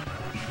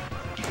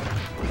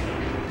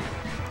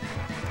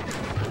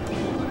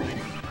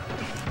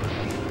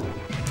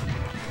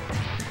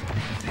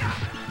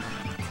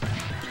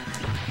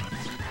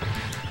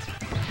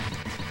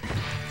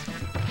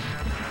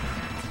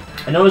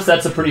 I noticed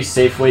that's a pretty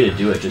safe way to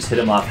do it. Just hit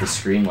them off the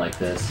screen like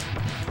this,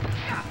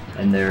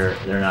 and they're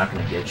not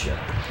gonna get you.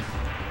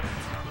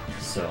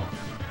 So,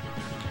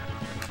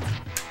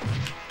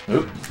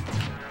 oop.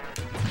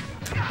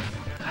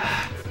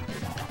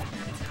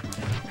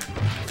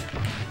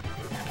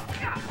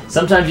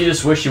 Sometimes you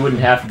just wish you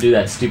wouldn't have to do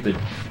that stupid.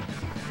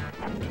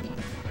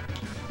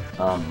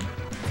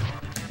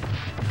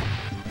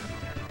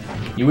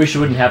 You wish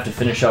you wouldn't have to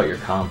finish out your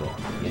combo,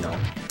 you know,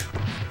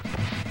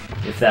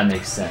 if that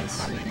makes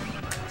sense.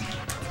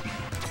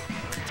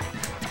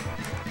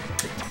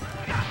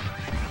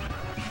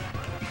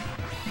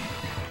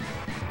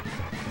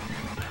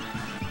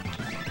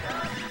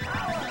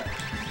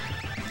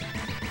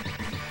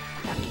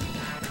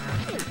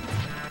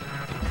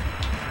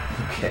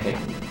 Okay.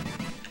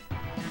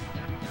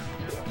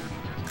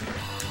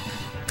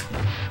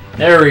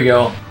 There we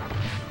go.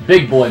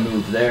 Big boy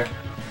move there.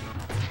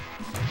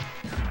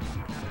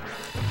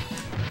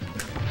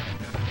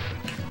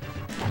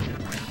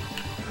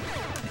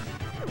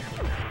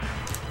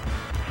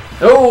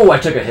 Oh, I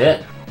took a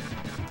hit.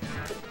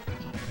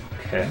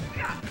 Okay.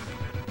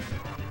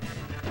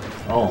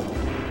 Oh.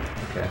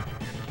 Okay.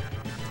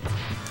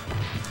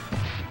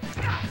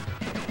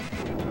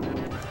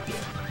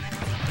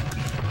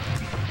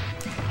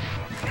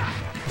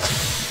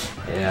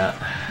 Yeah,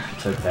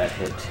 took that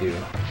hit too.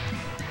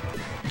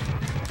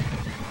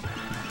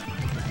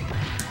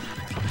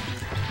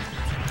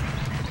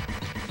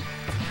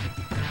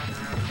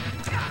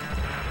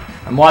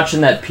 I'm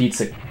watching that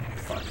pizza.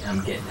 Fuck,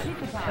 I'm getting it.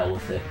 Hell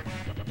with it.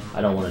 I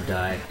don't want to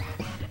die.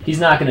 He's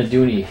not going to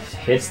do any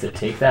hits that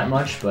take that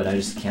much, but I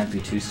just can't be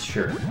too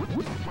sure.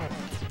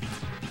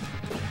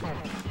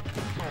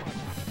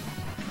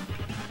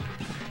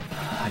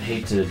 I'd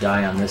hate to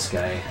die on this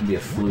guy. It'd be a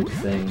fluke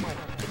thing.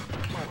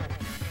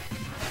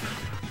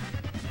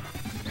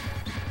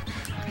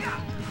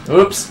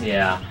 Oops,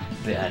 yeah.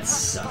 That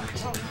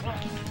sucked.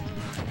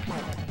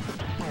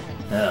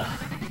 Ugh.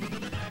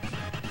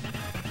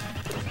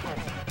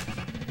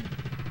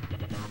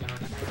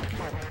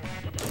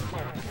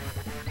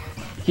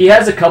 He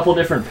has a couple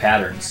different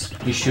patterns.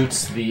 He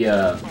shoots the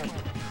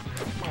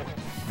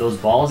those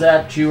balls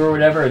at you or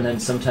whatever, and then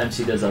sometimes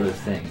he does other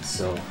things.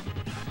 So,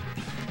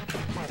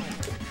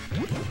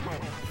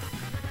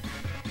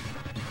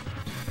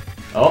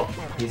 oh,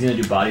 he's gonna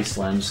do body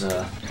slams.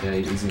 Yeah,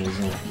 he's gonna.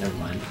 Never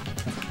mind.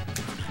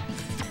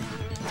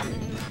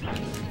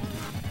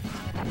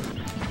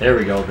 There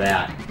we go.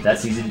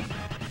 That's easy.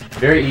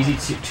 Very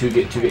easy to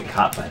get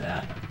caught by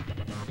that.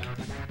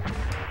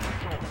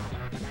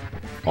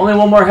 Only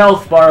one more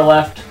health bar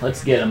left.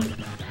 Let's get him.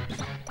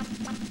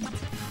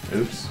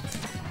 Oops.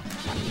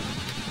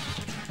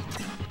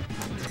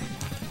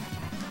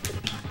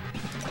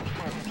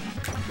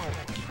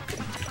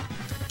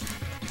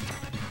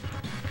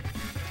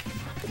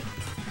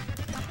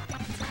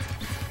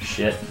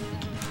 Shit.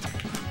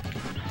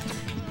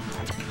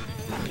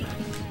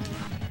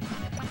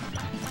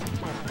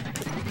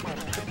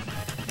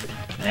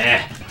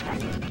 Eh.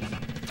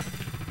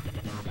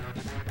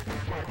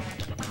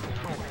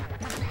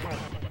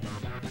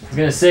 I was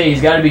gonna say,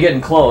 he's gotta be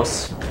getting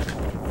close.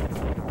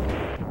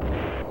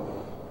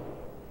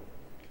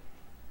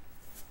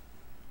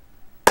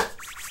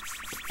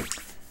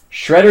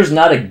 Shredder's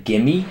not a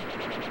gimme,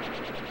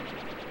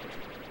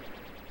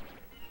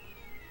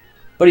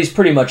 but he's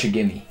pretty much a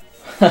gimme.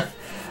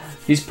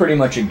 He's pretty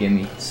much a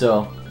gimme,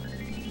 so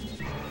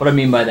what I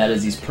mean by that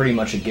is he's pretty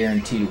much a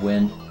guaranteed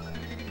win.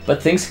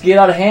 But things could get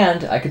out of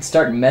hand. I could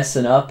start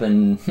messing up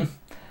and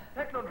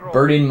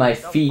burning my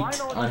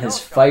feet on his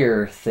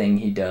fire thing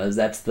he does.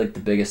 That's like the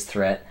biggest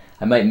threat.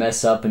 I might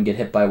mess up and get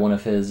hit by one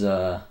of his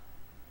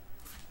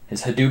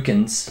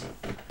Hadoukens.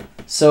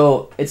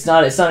 So it's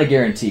not a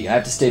guarantee. I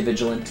have to stay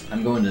vigilant.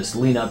 I'm going to just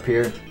lean up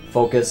here,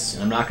 focus,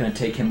 and I'm not going to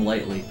take him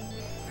lightly.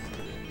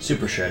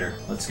 Super Shredder,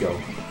 let's go.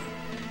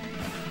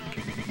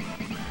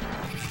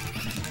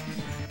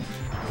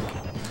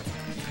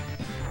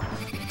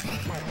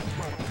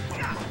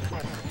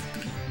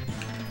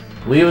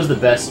 Leo's the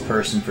best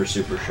person for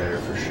Super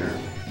Shredder for sure.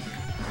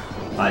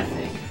 I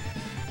think.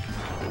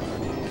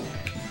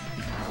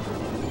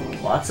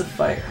 Lots of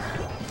fire.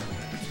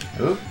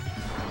 Oop.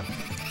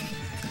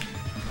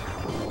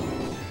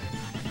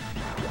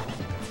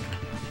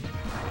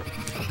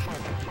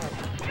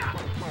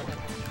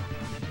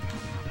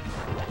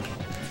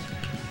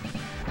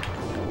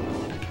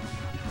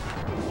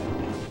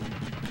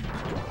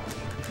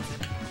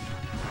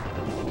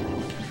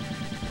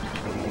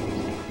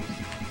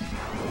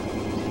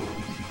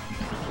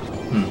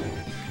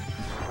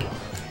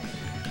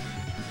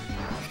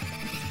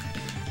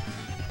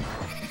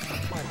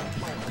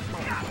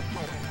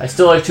 I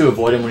still like to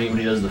avoid him when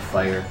he does the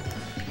fire.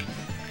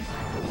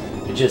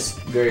 It's just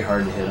very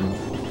hard to hit him.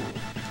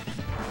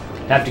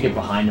 Have to get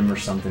behind him or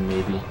something,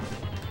 maybe.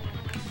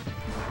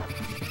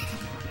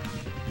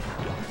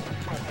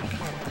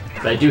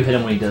 But I do hit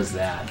him when he does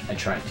that. I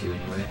try to,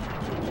 anyway.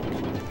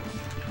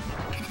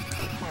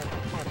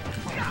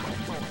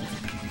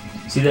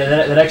 See,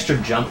 that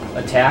extra jump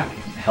attack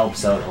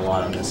helps out a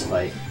lot on this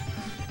fight.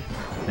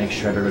 Make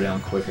Shredder go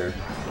down quicker.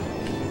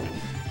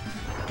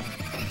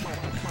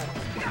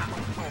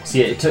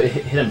 See, it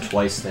hit him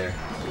twice there.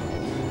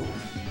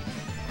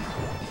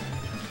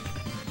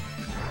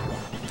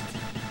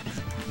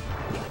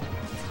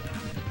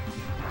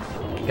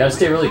 Gotta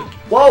stay really...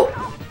 Whoa!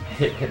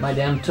 Hit my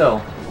damn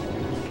toe.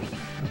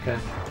 Okay.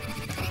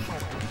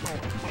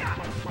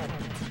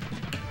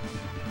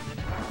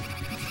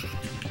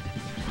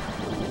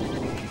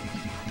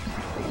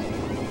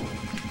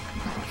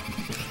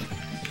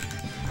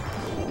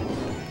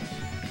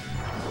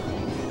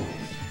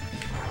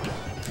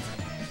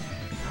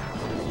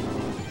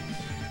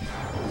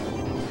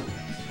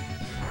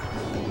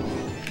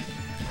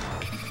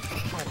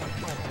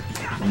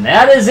 And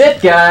that is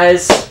it,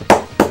 guys!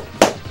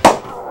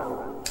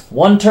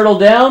 One turtle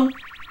down.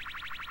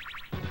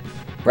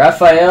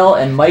 Raphael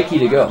and Mikey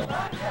to go.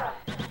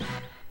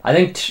 I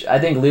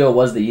think Leo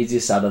was the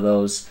easiest out of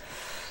those.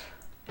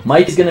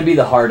 Mike is going to be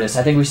the hardest.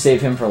 I think we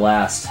save him for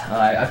last.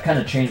 I've kind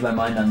of changed my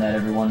mind on that,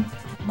 everyone.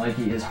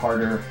 Mikey is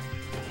harder.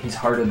 He's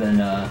harder than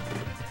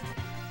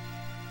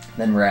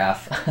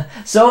Raph.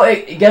 So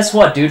guess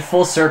what, dude?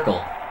 Full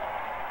circle.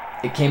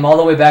 It came all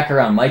the way back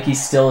around. Mikey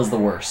still is the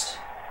worst.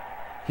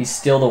 He's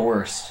still the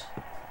worst.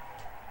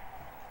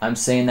 I'm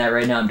saying that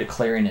right now. I'm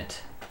declaring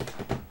it.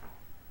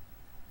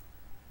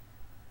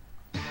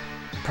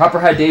 Proper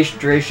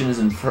hydration is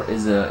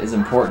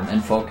important,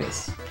 and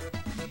focus.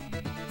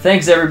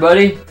 Thanks,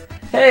 everybody.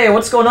 Hey,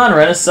 what's going on,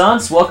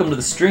 Renaissance? Welcome to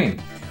the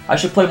stream. I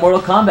should play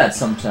Mortal Kombat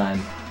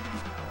sometime.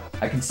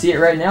 I can see it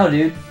right now,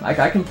 dude.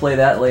 I can play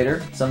that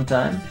later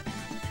sometime.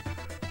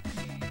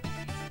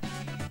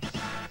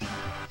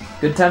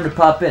 Good time to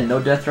pop in.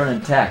 No death run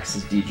and tax,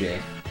 says DJ.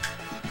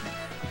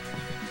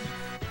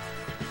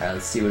 Alright,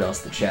 let's see what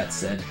else the chat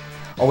said.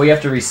 Oh, we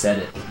have to reset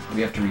it.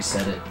 We have to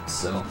reset it,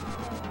 so...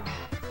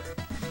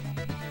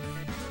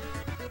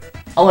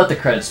 I'll let the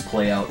credits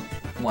play out.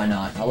 Why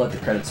not? I'll let the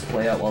credits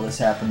play out while this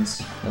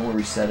happens. Then we'll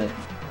reset it.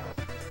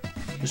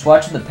 Just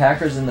watching the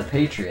Packers and the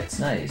Patriots.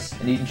 Nice.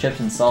 And eating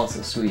chips and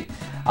salsa. Sweet.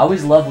 I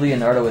always loved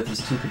Leonardo with his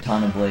 2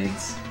 katana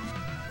blades.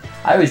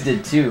 I always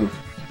did too.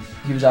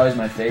 He was always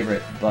my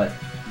favorite, but...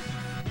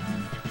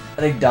 I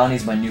think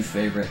Donnie's my new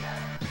favorite.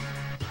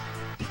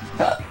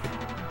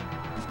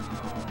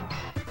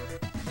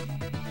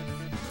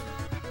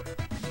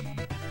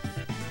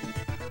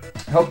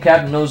 I hope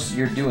Captain knows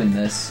you're doing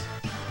this.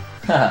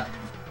 I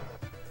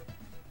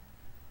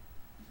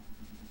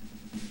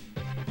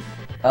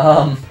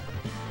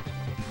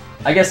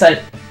guess I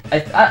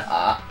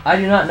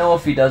do not know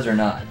if he does or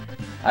not.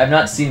 I've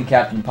not seen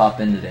Captain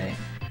pop in today.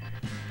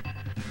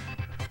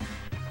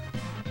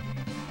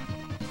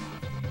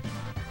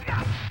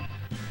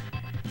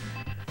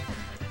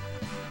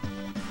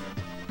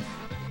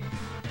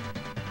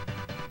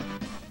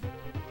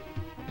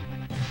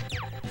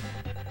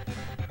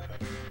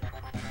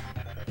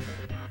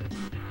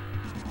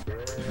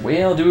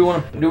 Well, do we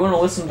want to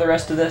listen to the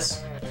rest of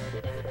this?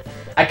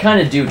 I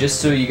kind of do, just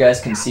so you guys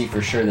can see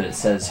for sure that it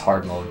says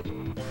hard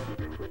mode.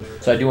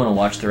 So I do want to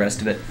watch the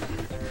rest of it.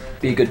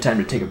 Be a good time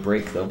to take a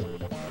break, though.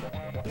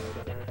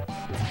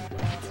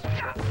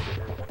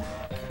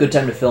 Good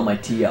time to fill my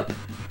tea up.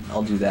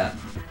 I'll do that.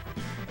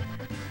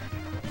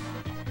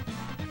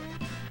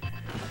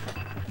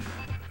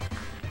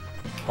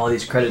 While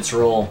these credits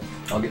roll,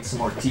 I'll get some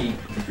more tea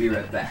and be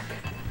right back.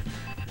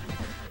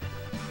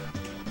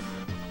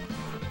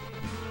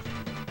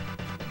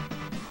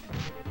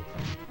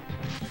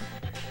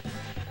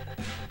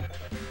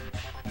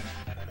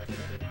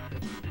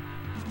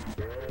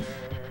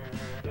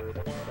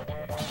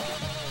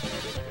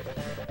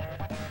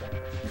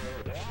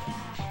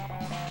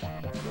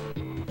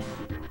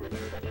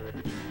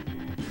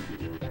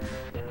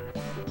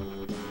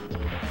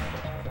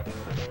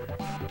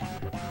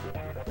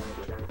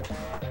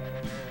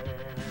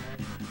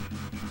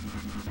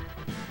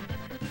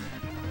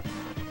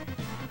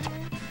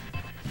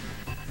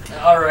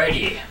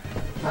 Alrighty,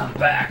 I'm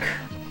back.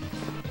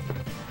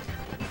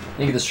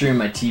 I get to stream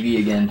my TV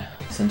again,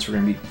 since we're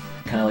gonna be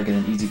kind of like at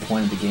an easy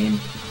point of the game.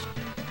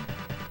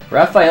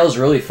 Raphael's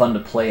really fun to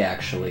play,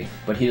 actually,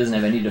 but he doesn't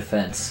have any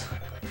defense.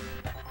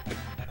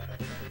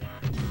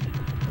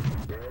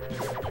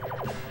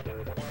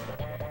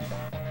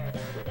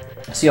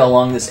 See how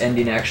long this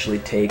ending actually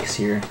takes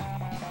here.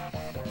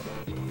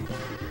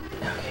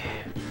 Okay.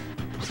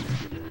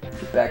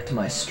 Get back to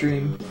my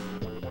stream.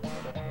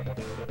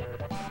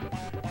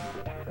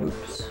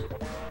 Oops.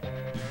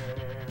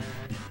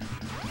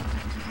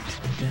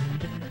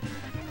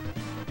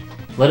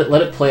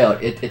 Let it play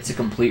out. It's a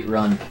complete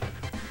run.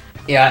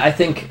 Yeah, I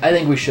think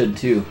we should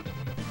too.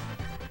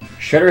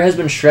 Shredder has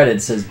been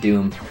shredded, says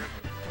Doom.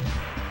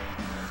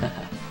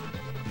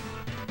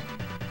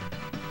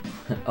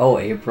 Oh,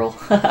 April.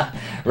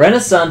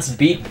 Renaissance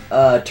beat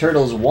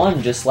Turtles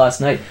 1 just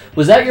last night.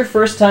 Was that your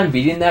first time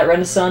beating that,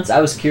 Renaissance?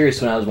 I was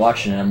curious when I was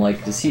watching it. I'm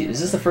like, is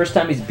this the first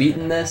time he's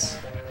beaten this?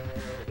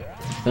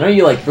 I know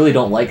you really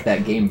don't like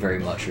that game very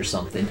much or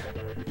something.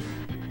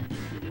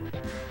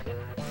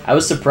 I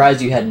was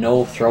surprised you had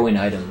no throwing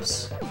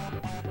items.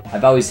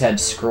 I've always had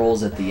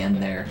scrolls at the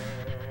end there.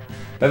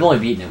 But I've only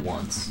beaten it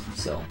once,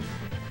 so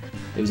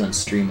it was on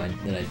stream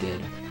that I did.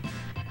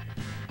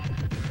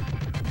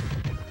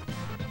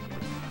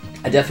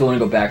 I definitely want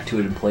to go back to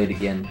it and play it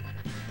again.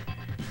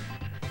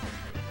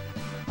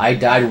 I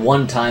died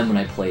one time when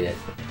I played it.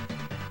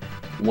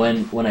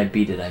 When I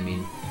beat it, I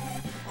mean.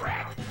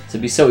 So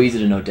it'd be so easy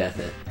to no-death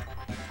it.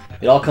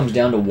 It all comes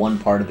down to one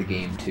part of the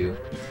game, too.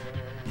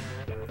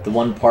 The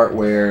one part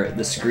where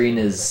the screen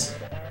is...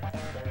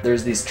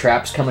 There's these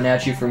traps coming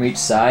at you from each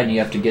side, and you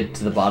have to get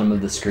to the bottom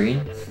of the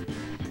screen.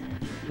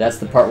 That's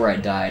the part where I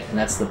died, and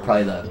that's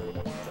probably the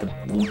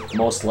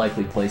most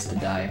likely place to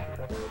die.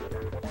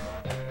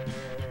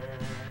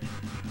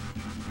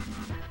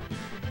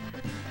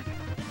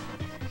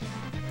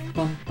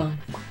 Bum, bum,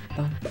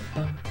 bum,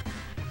 bum.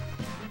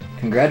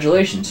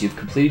 Congratulations, you've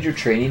completed your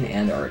training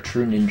and are a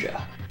true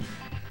ninja.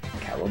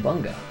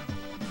 Cowabunga.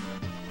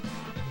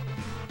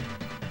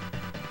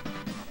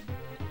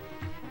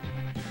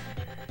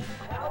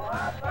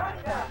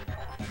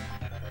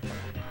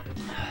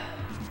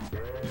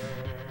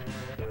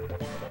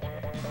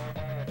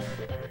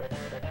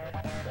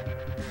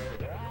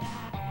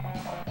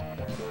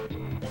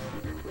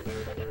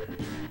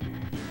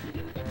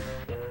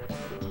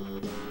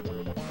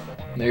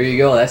 There you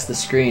go, that's the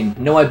screen.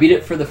 No, I beat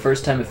it for the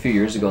first time a few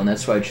years ago, and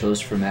that's why I chose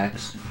for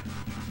Max.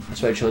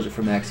 That's why I chose it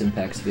for Max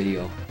Impact's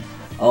video.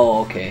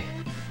 Oh, okay.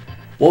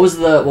 What was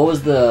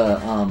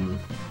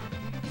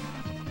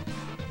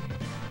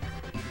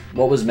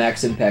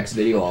Max Impact's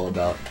video all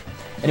about?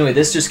 Anyway,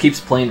 this just keeps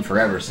playing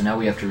forever, so now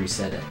we have to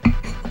reset it.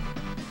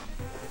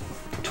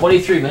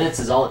 23 minutes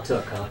is all it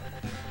took, huh?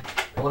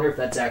 I wonder if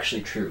that's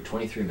actually true.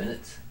 23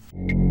 minutes?